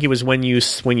I think it was when you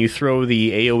throw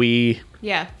the AoE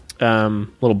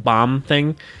little bomb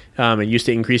thing. It used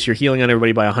to increase your healing on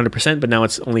everybody by 100%, but now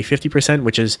it's only 50%,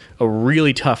 which is a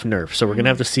really tough nerf. So we're going to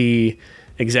have to see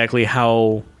exactly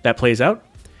how that plays out.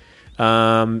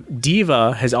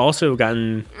 Diva has also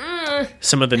gotten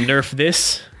some of the nerf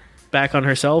this back on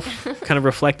herself, kind of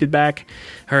reflected back.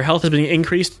 Her health has been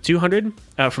increased 200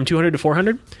 from 200 to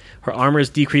 400. Her armor is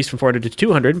decreased from 400 to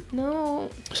 200. No.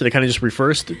 So they kind of just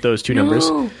reversed those two numbers.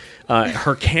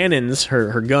 Her cannons,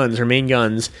 her guns, her main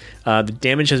guns, the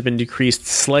damage has been decreased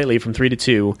slightly from 3 to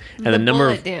 2, and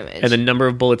the number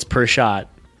of bullets per shot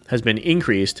has been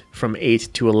increased from 8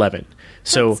 to 11.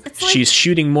 So she's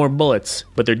shooting more bullets,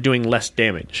 but they're doing less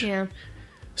damage. Yeah.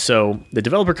 So the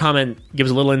developer comment gives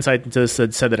a little insight into this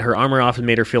that said that her armor often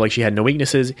made her feel like she had no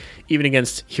weaknesses, even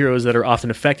against heroes that are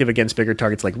often effective against bigger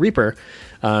targets like Reaper.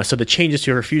 So the changes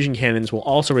to her fusion cannons will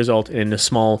also result in a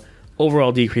small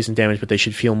overall decrease in damage, but they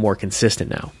should feel more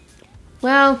consistent now.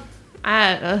 Well,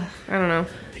 I don't know.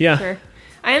 Yeah. Sure.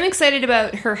 I am excited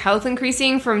about her health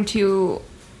increasing from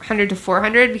 200 to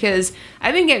 400 because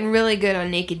I've been getting really good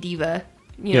on Naked Diva,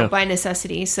 by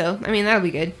necessity. So, I mean, that'll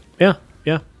be good. Yeah,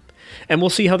 yeah. And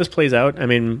we'll see how this plays out. I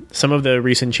mean, some of the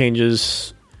recent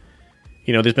changes,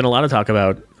 there's been a lot of talk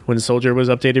about when Soldier was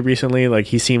updated recently. Like,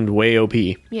 he seemed way OP.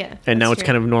 Yeah. And now it's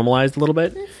kind of normalized a little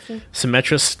bit.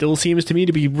 Symmetra still seems to me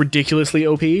to be ridiculously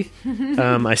OP.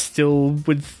 I still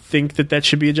would think that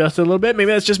should be adjusted a little bit.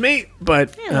 Maybe that's just me.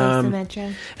 But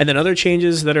Symmetra. And then other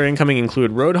changes that are incoming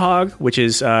include Roadhog, which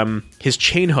is his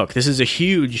chain hook. This is a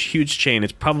huge chain.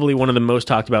 It's probably one of the most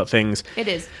talked about things. It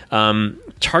is.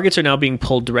 Targets are now being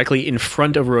pulled directly in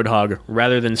front of Roadhog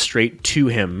rather than straight to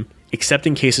him, except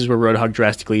in cases where Roadhog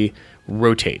drastically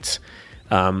rotates.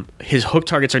 His hook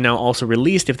targets are now also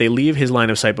released if they leave his line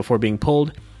of sight before being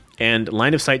pulled, and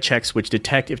line of sight checks which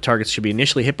detect if targets should be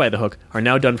initially hit by the hook are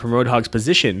now done from Roadhog's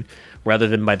position rather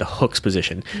than by the hook's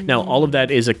position. Now, all of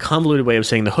that is a convoluted way of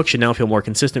saying the hook should now feel more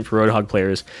consistent for Roadhog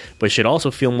players, but should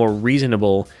also feel more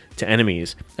reasonable to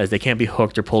enemies, as they can't be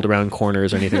hooked or pulled around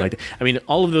corners or anything like that. I mean,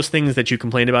 all of those things that you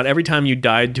complained about, every time you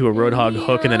died to a Roadhog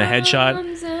hook and then a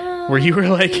headshot, where you were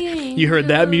like, you heard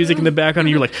that music in the background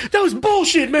and you're like, that was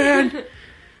bullshit, man!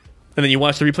 And then you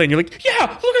watch the replay and you're like, yeah,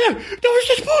 look at that! That was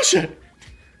just bullshit!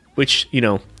 Which,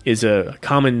 is a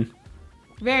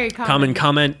very common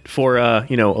comment for, a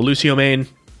Lucio main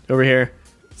over here.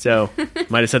 So,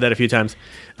 might have said that a few times.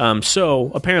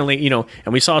 So, apparently, and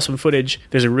we saw some footage.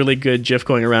 There's a really good GIF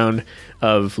going around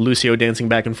of Lucio dancing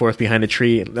back and forth behind a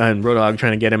tree and Roadhog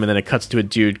trying to get him, and then it cuts to a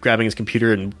dude grabbing his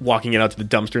computer and walking it out to the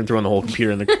dumpster and throwing the whole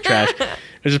computer in the trash.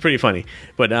 Which is pretty funny.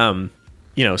 But,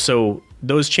 so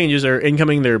those changes are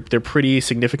incoming. They're pretty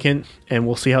significant, and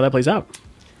we'll see how that plays out.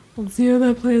 We'll see how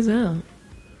that plays out.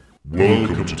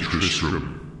 Welcome to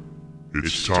Tristram.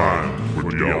 It's time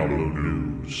for Diablo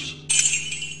news.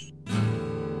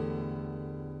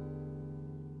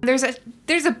 There's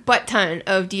a butt ton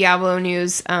of Diablo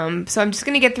news, so I'm just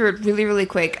going to get through it really, really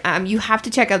quick. You have to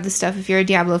check out this stuff if you're a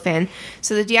Diablo fan.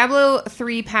 So the Diablo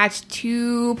 3 patch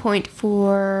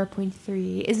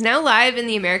 2.4.3 is now live in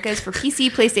the Americas for PC,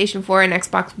 PlayStation 4, and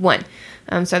Xbox One.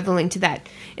 So I have the link to that.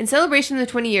 In celebration of the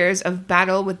 20 years of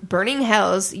battle with burning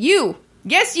hells, you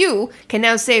can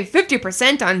now save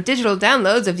 50% on digital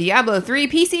downloads of Diablo 3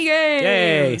 PC games.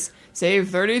 Yay. Save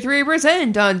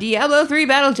 33% on Diablo 3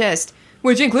 Battle Chest,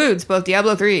 which includes both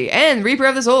Diablo 3 and Reaper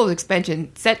of the Souls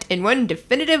expansion set in one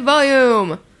definitive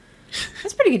volume.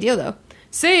 That's a pretty good deal, though.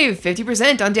 Save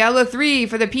 50% on Diablo 3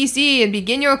 for the PC and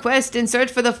begin your quest in search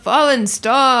for the Fallen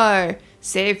Star.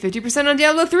 Save 50% on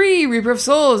Diablo 3, Reaper of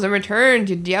Souls, and return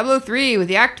to Diablo 3 with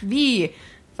the Act V5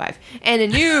 and a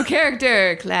new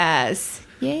character class.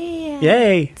 Yeah.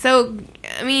 Yay. So,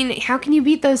 I mean, how can you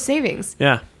beat those savings?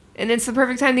 Yeah. And it's the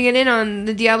perfect time to get in on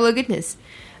the Diablo goodness.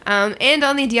 And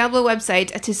on the Diablo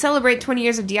website, to celebrate 20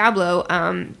 years of Diablo,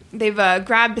 they've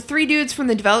grabbed 3 dudes from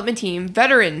the development team,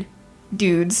 veteran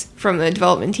dudes from the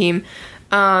development team,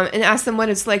 and asked them what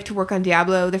it's like to work on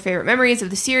Diablo, their favorite memories of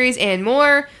the series, and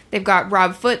more. They've got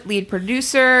Rob Foote, lead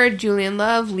producer, Julian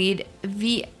Love, lead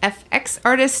VFX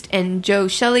artist, and Joe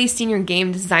Shelley, senior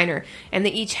game designer. And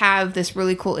they each have this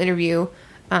really cool interview.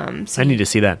 So I need to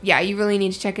see that. Yeah, you really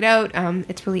need to check it out.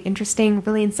 It's really interesting,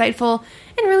 really insightful,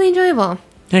 and really enjoyable.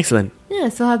 Excellent. Yeah,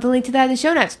 so I'll have the link to that in the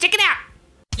show notes. Check it out!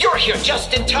 You're here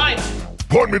just in time!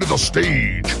 Point me to the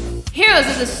stage! Heroes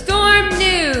of the Storm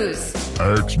news!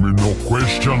 Ask me no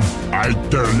question, I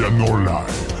tell you no lie.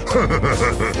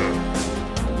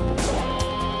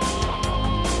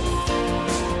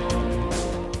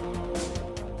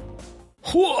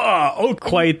 Oh,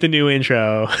 quite the new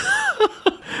intro.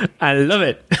 I love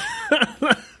it.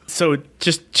 So,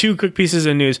 just 2 quick pieces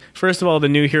of news. First of all, the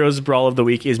new Heroes Brawl of the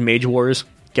Week is Mage Wars.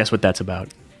 Guess what that's about?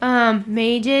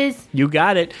 Mages. You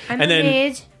got it. I'm the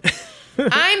mage.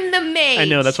 I'm the mage. I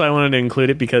know, that's why I wanted to include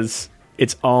it, because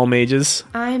it's all mages.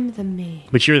 I'm the mage.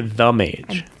 But you're the mage.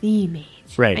 I'm the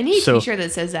mage. Right. I need a t-shirt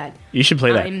that says that. You should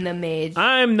play that. I'm the mage.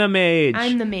 I'm the mage.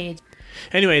 I'm the mage.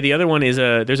 Anyway, the other one is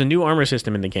there's a new armor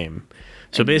system in the game.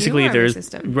 So basically,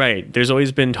 there's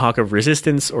always been talk of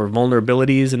resistance or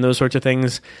vulnerabilities and those sorts of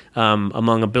things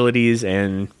among abilities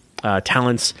and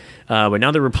talents, but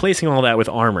now they're replacing all that with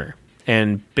armor.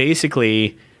 And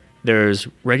basically, there's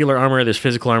regular armor, there's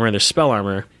physical armor, there's spell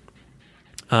armor,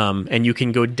 and you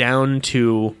can go down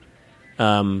to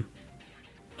a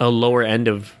lower end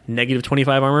of negative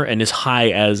 25 armor and as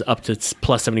high as up to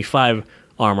plus 75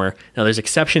 armor. Now, there's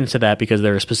exceptions to that because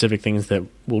there are specific things that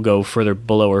will go further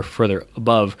below or further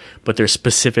above, but there's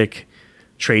specific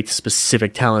traits,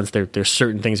 specific talents. There's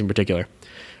certain things in particular.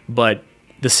 But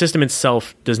the system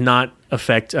itself does not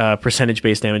affect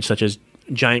percentage-based damage such as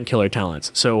giant killer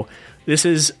talents. So this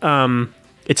is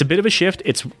it's a bit of a shift.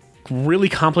 It's really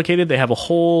complicated. They have a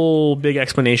whole big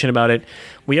explanation about it.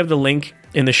 We have the link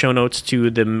in the show notes to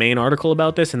the main article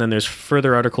about this, and then there's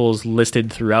further articles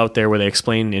listed throughout there where they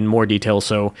explain in more detail.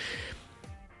 So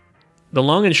the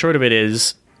long and short of it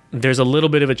is there's a little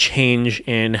bit of a change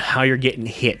in how you're getting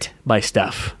hit by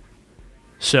stuff.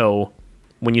 So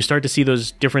when you start to see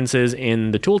those differences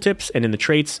in the tooltips and in the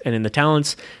traits and in the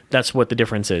talents, that's what the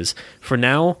difference is. For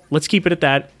now, let's keep it at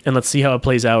that, and let's see how it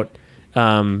plays out,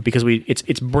 because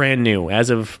it's brand new. As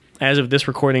of this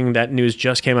recording, that news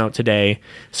just came out today,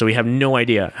 so we have no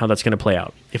idea how that's going to play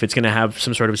out. If it's going to have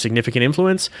some sort of significant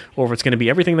influence, or if it's going to be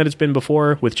everything that it's been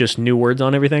before with just new words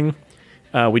on everything,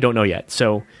 we don't know yet.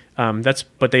 So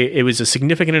it was a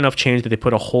significant enough change that they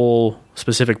put a whole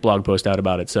specific blog post out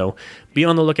about it. So be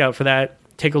on the lookout for that.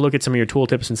 Take a look at some of your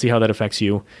tooltips and see how that affects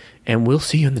you. And we'll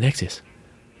see you in the Nexus.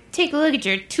 Take a look at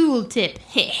your tooltip.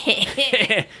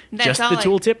 Just the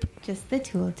tooltip? Just the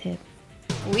tooltip.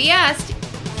 We asked,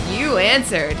 you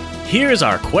answered. Here's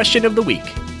our question of the week.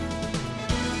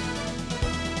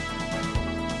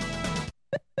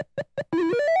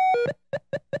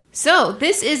 So,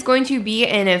 this is going to be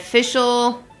an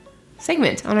official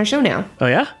segment on our show now. Oh,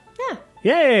 yeah? Yeah.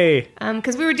 Yay!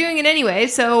 Because we were doing it anyway,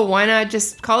 so why not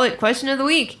just call it Question of the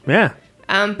Week? Yeah.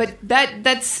 But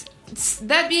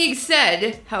that being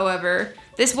said, however,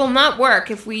 this will not work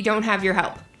if we don't have your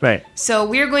help. Right. So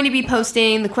we're going to be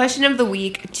posting the Question of the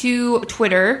Week to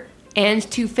Twitter and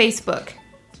to Facebook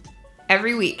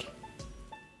every week.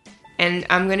 And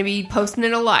I'm going to be posting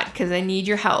it a lot because I need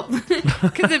your help.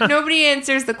 Because if nobody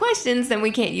answers the questions, then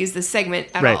we can't use this segment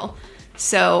at all.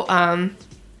 So,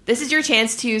 this is your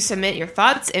chance to submit your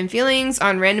thoughts and feelings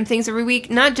on random things every week.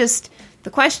 Not just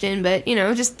the question, but,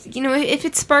 if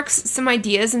it sparks some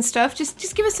ideas and stuff,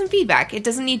 just give us some feedback. It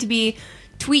doesn't need to be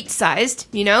tweet-sized,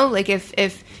 Like,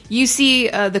 if you see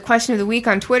the question of the week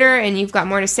on Twitter and you've got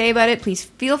more to say about it, please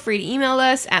feel free to email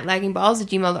us at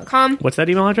laggingballs@gmail.com. What's that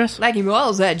email address?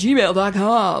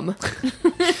 laggingballs@gmail.com.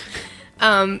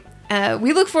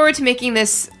 We look forward to making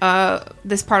this part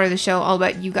of the show all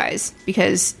about you guys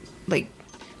because,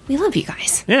 we love you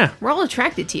guys. Yeah. We're all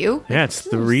attracted to you. Yeah, it's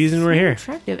the reason we're here.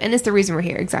 Attractive. And it's the reason we're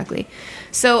here, exactly.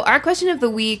 So our question of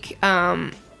the week,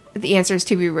 the answers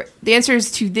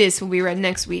to this will be read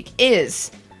next week,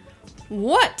 is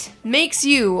what makes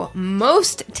you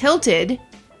most tilted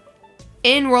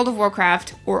in World of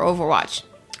Warcraft or Overwatch?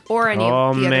 Or any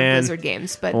of the other Blizzard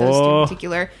games, but those two in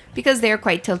particular, because they are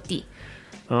quite tilty.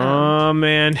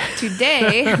 Man.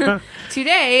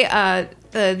 Today,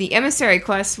 the emissary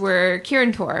quests were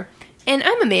Kirin Tor. And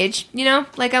I'm a mage, I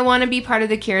want to be part of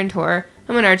the Kirin Tor.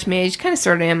 I'm an archmage, kind of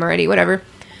sort of am already, whatever.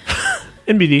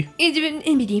 NBD.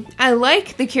 NBD. I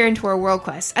like the Kirin Tor world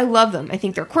quests. I love them. I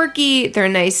think they're quirky. They're a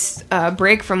nice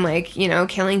break from,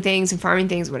 killing things and farming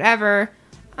things, whatever.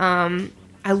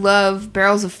 I love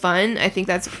Barrels of Fun. I think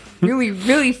that's really,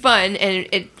 really fun. And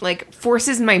it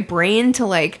forces my brain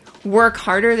to, work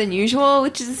harder than usual,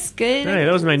 which is good. Hey,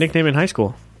 that was my nickname in high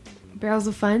school. Barrels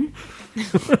of Fun?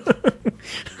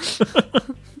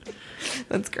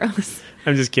 That's gross.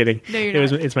 I'm just kidding. No, you're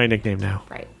not. It's my nickname now.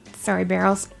 Right. Sorry,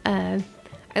 Barrels. I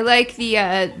like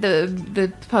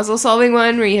the puzzle solving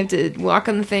one where you have to walk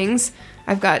on the things.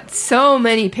 I've got so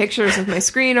many pictures of my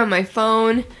screen on my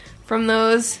phone from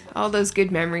those. All those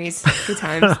good memories. Good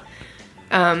times.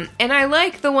 And I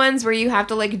like the ones where you have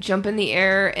to jump in the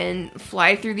air and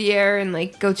fly through the air and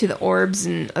go to the orbs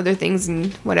and other things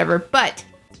and whatever. But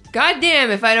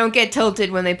goddamn if I don't get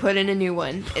tilted when they put in a new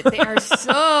one. They are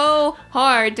so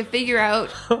hard to figure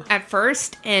out at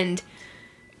first, and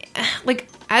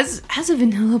as a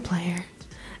vanilla player,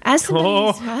 as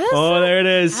somebody there it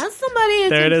is. As somebody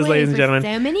there it is, ladies and gentlemen.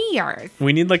 So many years.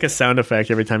 We need a sound effect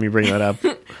every time you bring that up.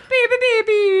 Beep beep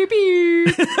beep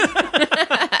beep.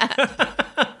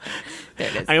 There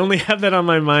it is. I only have that on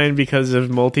my mind because of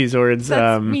Multizord's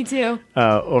me too.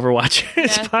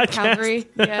 Overwatchers podcast. Cavalry,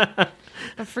 yeah.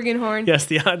 A friggin' horn. Yes,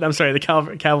 the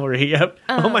cavalry. Yep.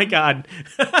 Oh my god.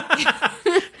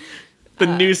 The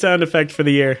new sound effect for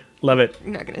the year. Love it.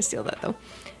 I'm not gonna steal that though.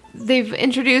 They've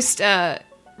introduced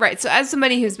right. So as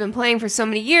somebody who's been playing for so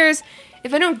many years,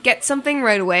 if I don't get something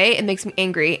right away, it makes me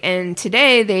angry. And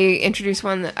today they introduced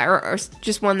one that, or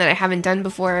just one that I haven't done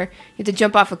before. You have to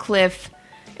jump off a cliff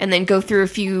and then go through a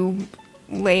few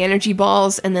lay energy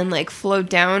balls and then float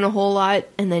down a whole lot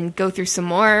and then go through some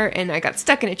more. And I got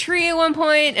stuck in a tree at one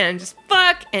point and I'm just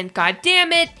fuck and god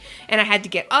damn it. And I had to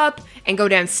get up and go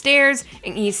downstairs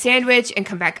and eat a sandwich and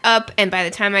come back up. And by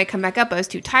the time I come back up, I was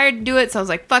too tired to do it. So I was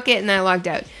like, fuck it. And then I logged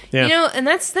out. Yeah. And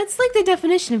that's the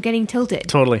definition of getting tilted.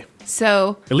 Totally.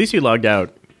 So at least you logged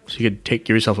out so you could give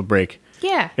yourself a break.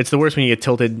 Yeah. It's the worst when you get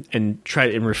tilted and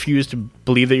refuse to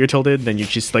believe that you're tilted. Then you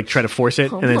just try to force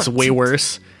it, and it's way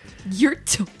worse. You're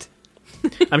tilted.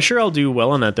 I'm sure I'll do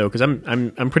well on that though, because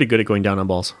I'm pretty good at going down on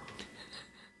balls.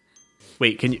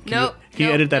 Wait, can you Nope.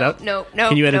 edit that out? Nope.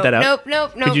 Can you edit that out?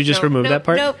 Nope. Could you just remove that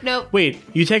part? Nope. Wait,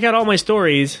 you take out all my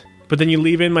stories, but then you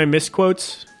leave in my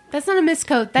misquotes? That's not a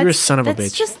misquote. That's, You're a son of a bitch.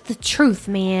 That's just the truth,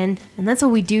 man. And that's what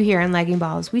we do here on Lagging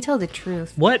Balls. We tell the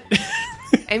truth. What?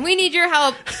 And we need your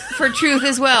help for truth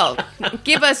as well.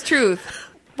 Give us truth.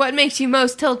 What makes you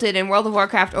most tilted in World of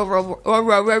Warcraft over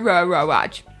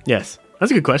Overwatch? Yes,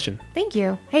 that's a good question. Thank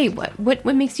you. Hey, what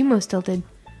makes you most tilted?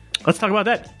 Let's talk about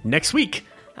that next week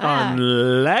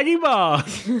on Lagging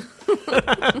Balls.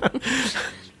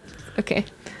 Okay.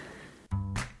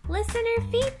 Listener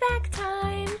feedback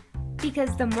time.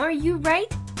 Because the more you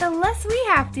write, the less we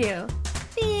have to.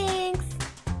 Thanks.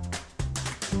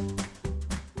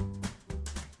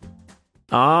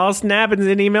 Oh, snap. It's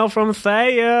an email from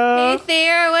Thea. Hey,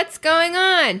 Thayer, what's going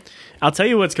on? I'll tell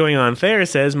you what's going on. Thayer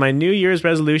says, my New Year's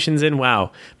resolutions in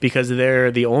WoW, because they're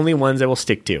the only ones I will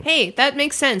stick to. Hey, that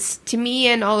makes sense to me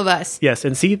and all of us. Yes,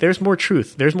 and see, there's more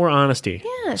truth. There's more honesty.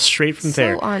 Yeah. Straight from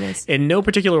Thayer. So honest. In no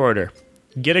particular order.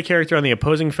 Get a character on the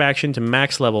opposing faction to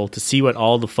max level to see what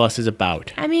all the fuss is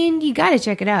about. I mean, you gotta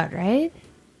check it out, right?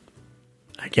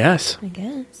 I guess.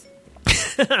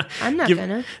 I'm not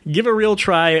gonna. Give a real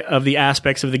try of the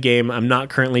aspects of the game I'm not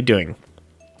currently doing.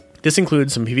 This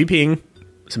includes some PvPing,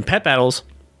 some pet battles,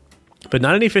 but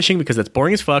not any fishing because that's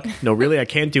boring as fuck. No, really, I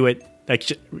can't do it. I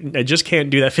just can't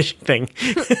do that fishing thing.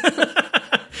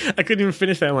 I couldn't even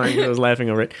finish that line because I was laughing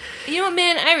over it. You know what,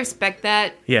 man? I respect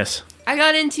that. Yes. I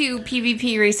got into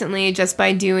PvP recently just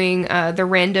by doing the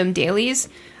random dailies.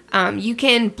 You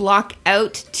can block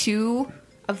out 2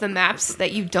 of the maps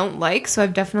that you don't like, so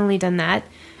I've definitely done that.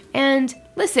 And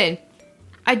listen,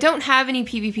 I don't have any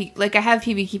PvP, like I have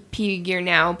PvP gear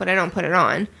now, but I don't put it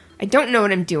on. I don't know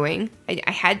what I'm doing.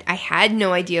 I had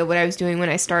no idea what I was doing when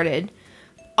I started.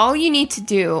 All you need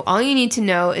to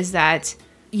know is that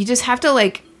you just have to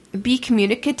like be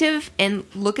communicative and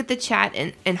look at the chat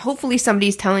and hopefully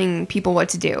somebody's telling people what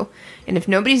to do. And if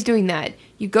nobody's doing that,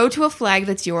 you go to a flag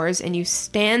that's yours and you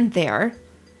stand there.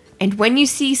 And when you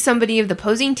see somebody of the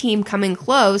opposing team coming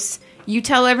close, you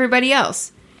tell everybody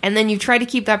else. And then you try to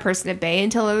keep that person at bay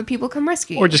until other people come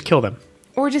rescue you. Or just kill them.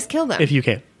 If you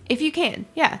can. If you can,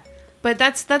 yeah. But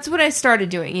that's what I started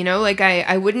doing, you know? Like,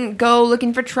 I wouldn't go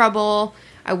looking for trouble.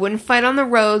 I wouldn't fight on the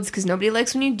roads, because nobody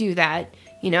likes when you do that.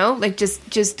 You know? Like,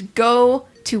 just go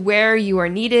to where you are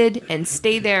needed and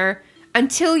stay there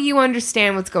until you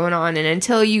understand what's going on and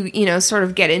until you sort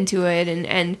of get into it.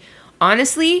 And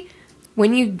honestly,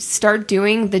 when you start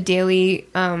doing the daily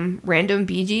random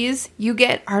BGs, you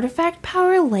get artifact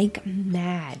power like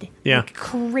mad. Yeah. Like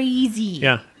crazy.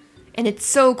 Yeah. And it's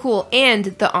so cool. And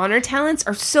the honor talents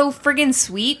are so friggin'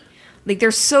 sweet. Like,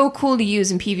 they're so cool to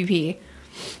use in PvP.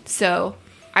 So,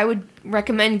 I would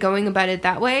recommend going about it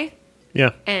that way.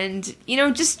 Yeah. And,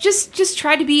 just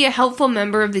try to be a helpful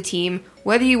member of the team.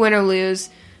 Whether you win or lose,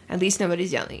 at least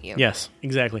nobody's yelling at you. Yes,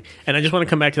 exactly. And I just want to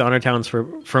come back to the honor talents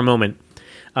for a moment.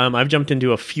 I've jumped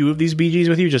into a few of these BGs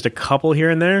with you, just a couple here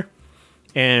and there.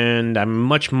 And I'm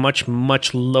much, much,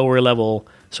 much lower level.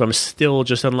 So I'm still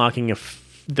just unlocking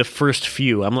the first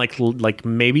few. I'm like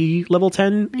maybe level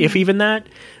 10, if even that.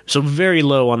 So very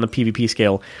low on the PvP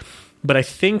scale. But I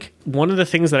think one of the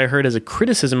things that I heard as a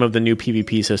criticism of the new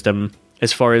PvP system,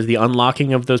 as far as the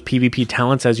unlocking of those PvP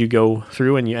talents as you go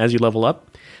through and as you level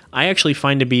up, I actually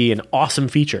find to be an awesome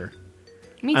feature.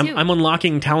 Me too. I'm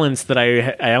unlocking talents that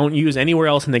I don't use anywhere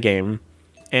else in the game,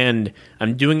 and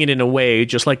I'm doing it in a way,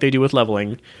 just like they do with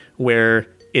leveling, where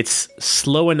it's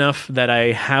slow enough that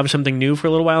I have something new for a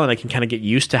little while and I can kind of get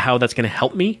used to how that's going to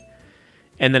help me.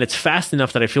 And then it's fast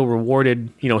enough that I feel rewarded,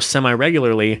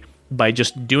 semi-regularly by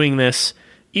just doing this.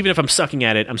 Even if I'm sucking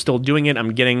at it, I'm still doing it.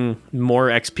 I'm getting more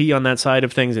XP on that side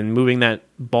of things and moving that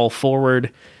ball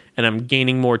forward, and I'm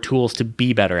gaining more tools to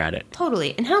be better at it.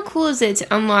 Totally. And how cool is it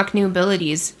to unlock new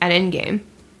abilities at endgame?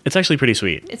 It's actually pretty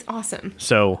sweet. It's awesome.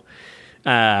 So,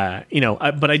 but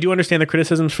I do understand the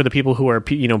criticisms for the people who are,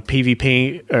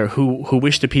 PvP or who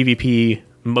wish to PvP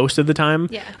most of the time.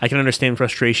 Yeah. I can understand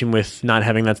frustration with not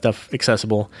having that stuff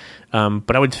accessible.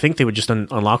 But I would think they would just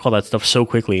unlock all that stuff so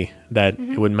quickly that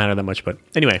it wouldn't matter that much. But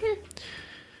anyway.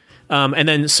 And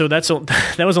then, so that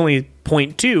was only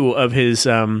point 2 of his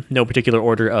no particular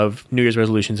order of New Year's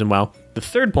resolutions in WoW. The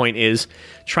third point is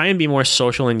try and be more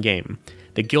social in game.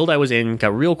 The guild I was in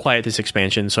got real quiet this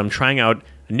expansion, so I'm trying out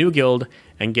a new guild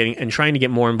and trying to get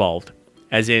more involved.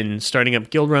 As in starting up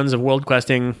guild runs of world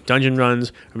questing, dungeon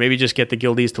runs, or maybe just get the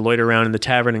guildies to loiter around in the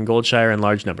tavern in Goldshire in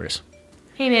large numbers.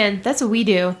 Hey man, that's what we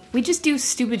do. We just do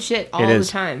stupid shit all the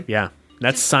time. Yeah.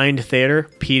 That's signed theater.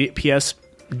 P.S.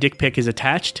 Dick pic is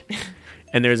attached.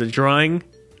 And there's a drawing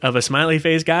of a smiley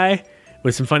face guy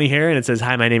with some funny hair, and it says,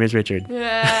 "Hi, my name is Richard."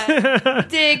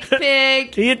 Dick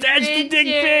pic. He attached the dick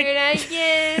pic. I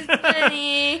guess,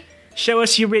 funny. Show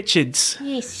us your Richards.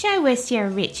 Yes, show us your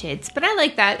Richards. But I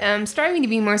like that. Starting to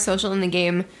be more social in the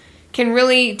game can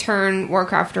really turn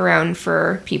Warcraft around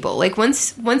for people. Like,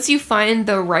 once you find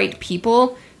the right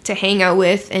people to hang out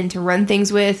with and to run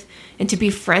things with and to be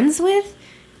friends with,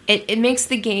 it makes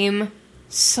the game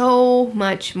so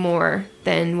much more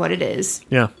than what it is.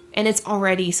 Yeah. And it's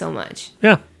already so much.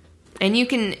 Yeah. And you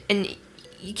can't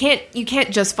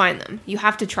just find them. You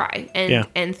have to try.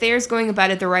 And Thayer's going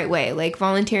about it the right way, like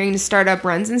volunteering to start up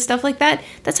runs and stuff like that.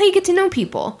 That's how you get to know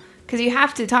people, because you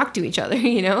have to talk to each other,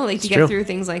 to get through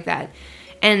things like that.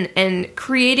 And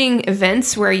creating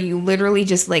events where you literally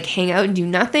just like hang out and do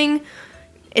nothing,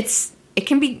 it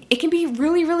can be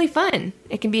really, really fun.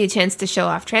 It can be a chance to show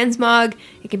off transmog.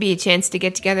 It can be a chance to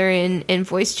get together in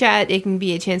voice chat. It can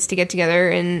be a chance to get together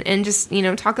and just,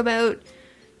 talk about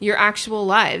your actual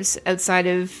lives outside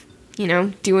of,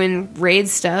 doing raid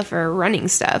stuff or running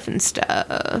stuff and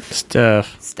stuff.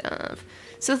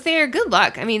 So Thayer, good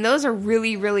luck. I mean, those are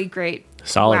really, really great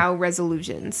solid WoW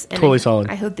resolutions. And totally solid.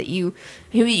 I hope that you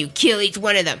kill each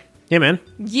one of them. Yeah, man.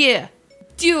 Yeah.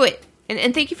 Do it.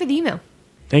 And thank you for the email.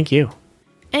 Thank you.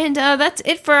 And that's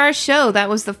it for our show. That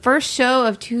was the first show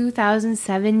of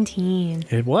 2017.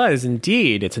 It was,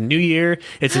 indeed. It's a new year.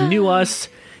 It's a new us.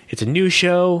 It's a new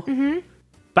show. Mm-hmm.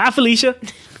 Bye, Felicia.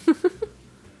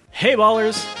 Hey,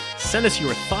 ballers. Send us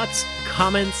your thoughts,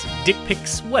 comments, dick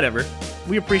pics, whatever.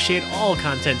 We appreciate all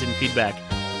content and feedback.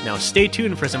 Now stay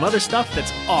tuned for some other stuff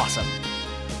that's awesome.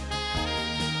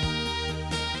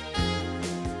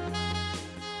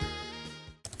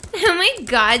 Oh my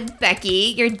god,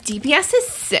 Becky, your DPS is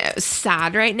so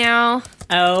sad right now.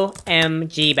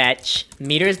 OMG, bitch.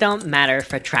 Meters don't matter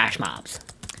for trash mobs.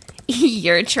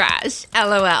 You're trash,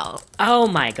 LOL. Oh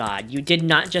my god, you did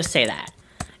not just say that.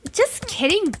 Just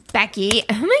kidding, Becky.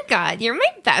 Oh my god, you're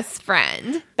my best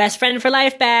friend. Best friend for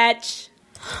life, bitch.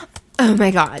 Oh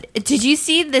my god, did you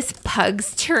see this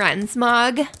Pug's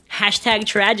transmog? Hashtag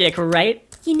tragic, right?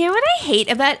 You know what I hate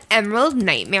about Emerald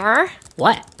Nightmare?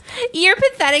 What? Your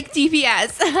pathetic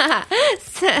DPS.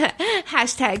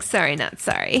 Hashtag sorry, not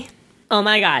sorry. Oh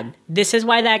my god, this is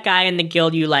why that guy in the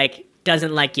guild you like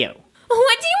doesn't like you.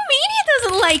 What do you mean he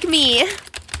doesn't like me?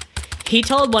 He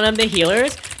told one of the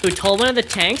healers, who told one of the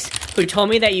tanks, who told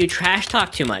me that you trash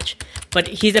talk too much. But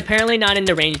he's apparently not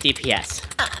into range DPS.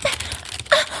 But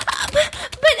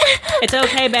it's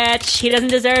okay, bitch. He doesn't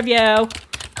deserve you.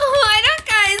 Why don't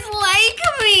guys like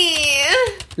me?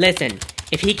 Listen,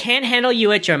 if he can't handle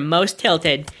you at your most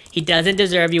tilted, he doesn't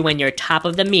deserve you when you're top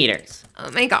of the meters.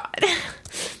 Oh my god.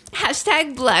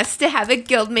 Hashtag blessed to have a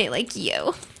guildmate like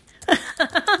you.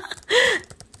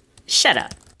 Shut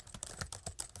up.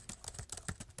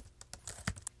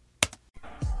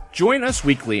 Join us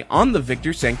weekly on the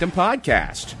Victor Sanctum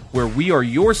podcast, where we are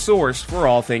your source for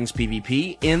all things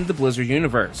PvP in the Blizzard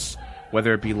universe,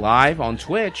 whether it be live on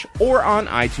Twitch or on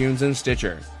iTunes and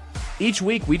Stitcher. Each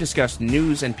week we discuss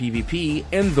news and PvP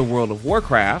in the World of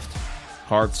Warcraft,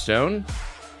 Hearthstone,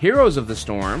 Heroes of the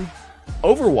Storm,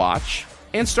 Overwatch,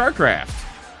 and StarCraft.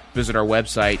 Visit our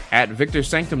website at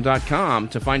victorsanctum.com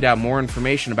to find out more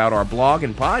information about our blog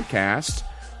and podcast.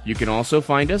 You can also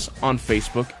find us on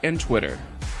Facebook and Twitter.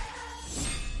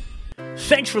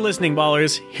 Thanks for listening,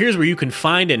 ballers. Here's where you can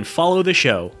find and follow the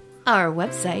show. Our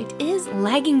website is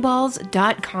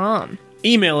laggingballs.com.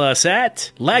 Email us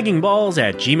at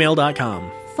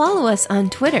laggingballs@gmail.com. Follow us on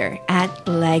Twitter at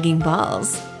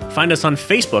laggingballs. Find us on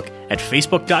Facebook at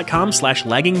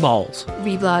facebook.com/laggingballs.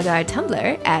 Reblog our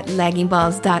Tumblr at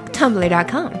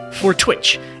laggingballs.tumblr.com. For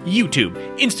Twitch, YouTube,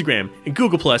 Instagram, and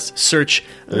Google+, search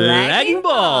Lagging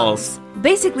Balls.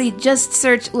 Basically, just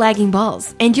search Lagging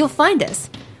Balls, and you'll find us.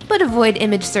 But avoid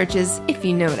image searches, if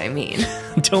you know what I mean.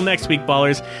 Until next week,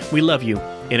 ballers, we love you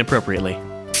inappropriately.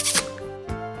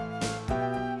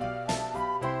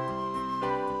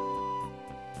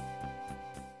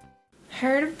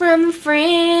 Heard it from a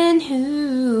friend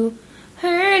who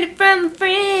heard it from a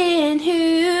friend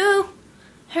who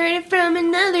heard it from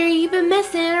another. You've been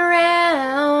messing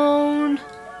around.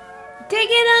 Take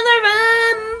another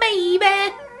run,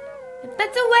 baby. If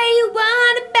that's the way you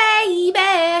want it,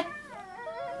 baby,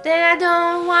 then I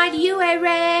don't want you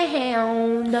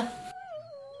around.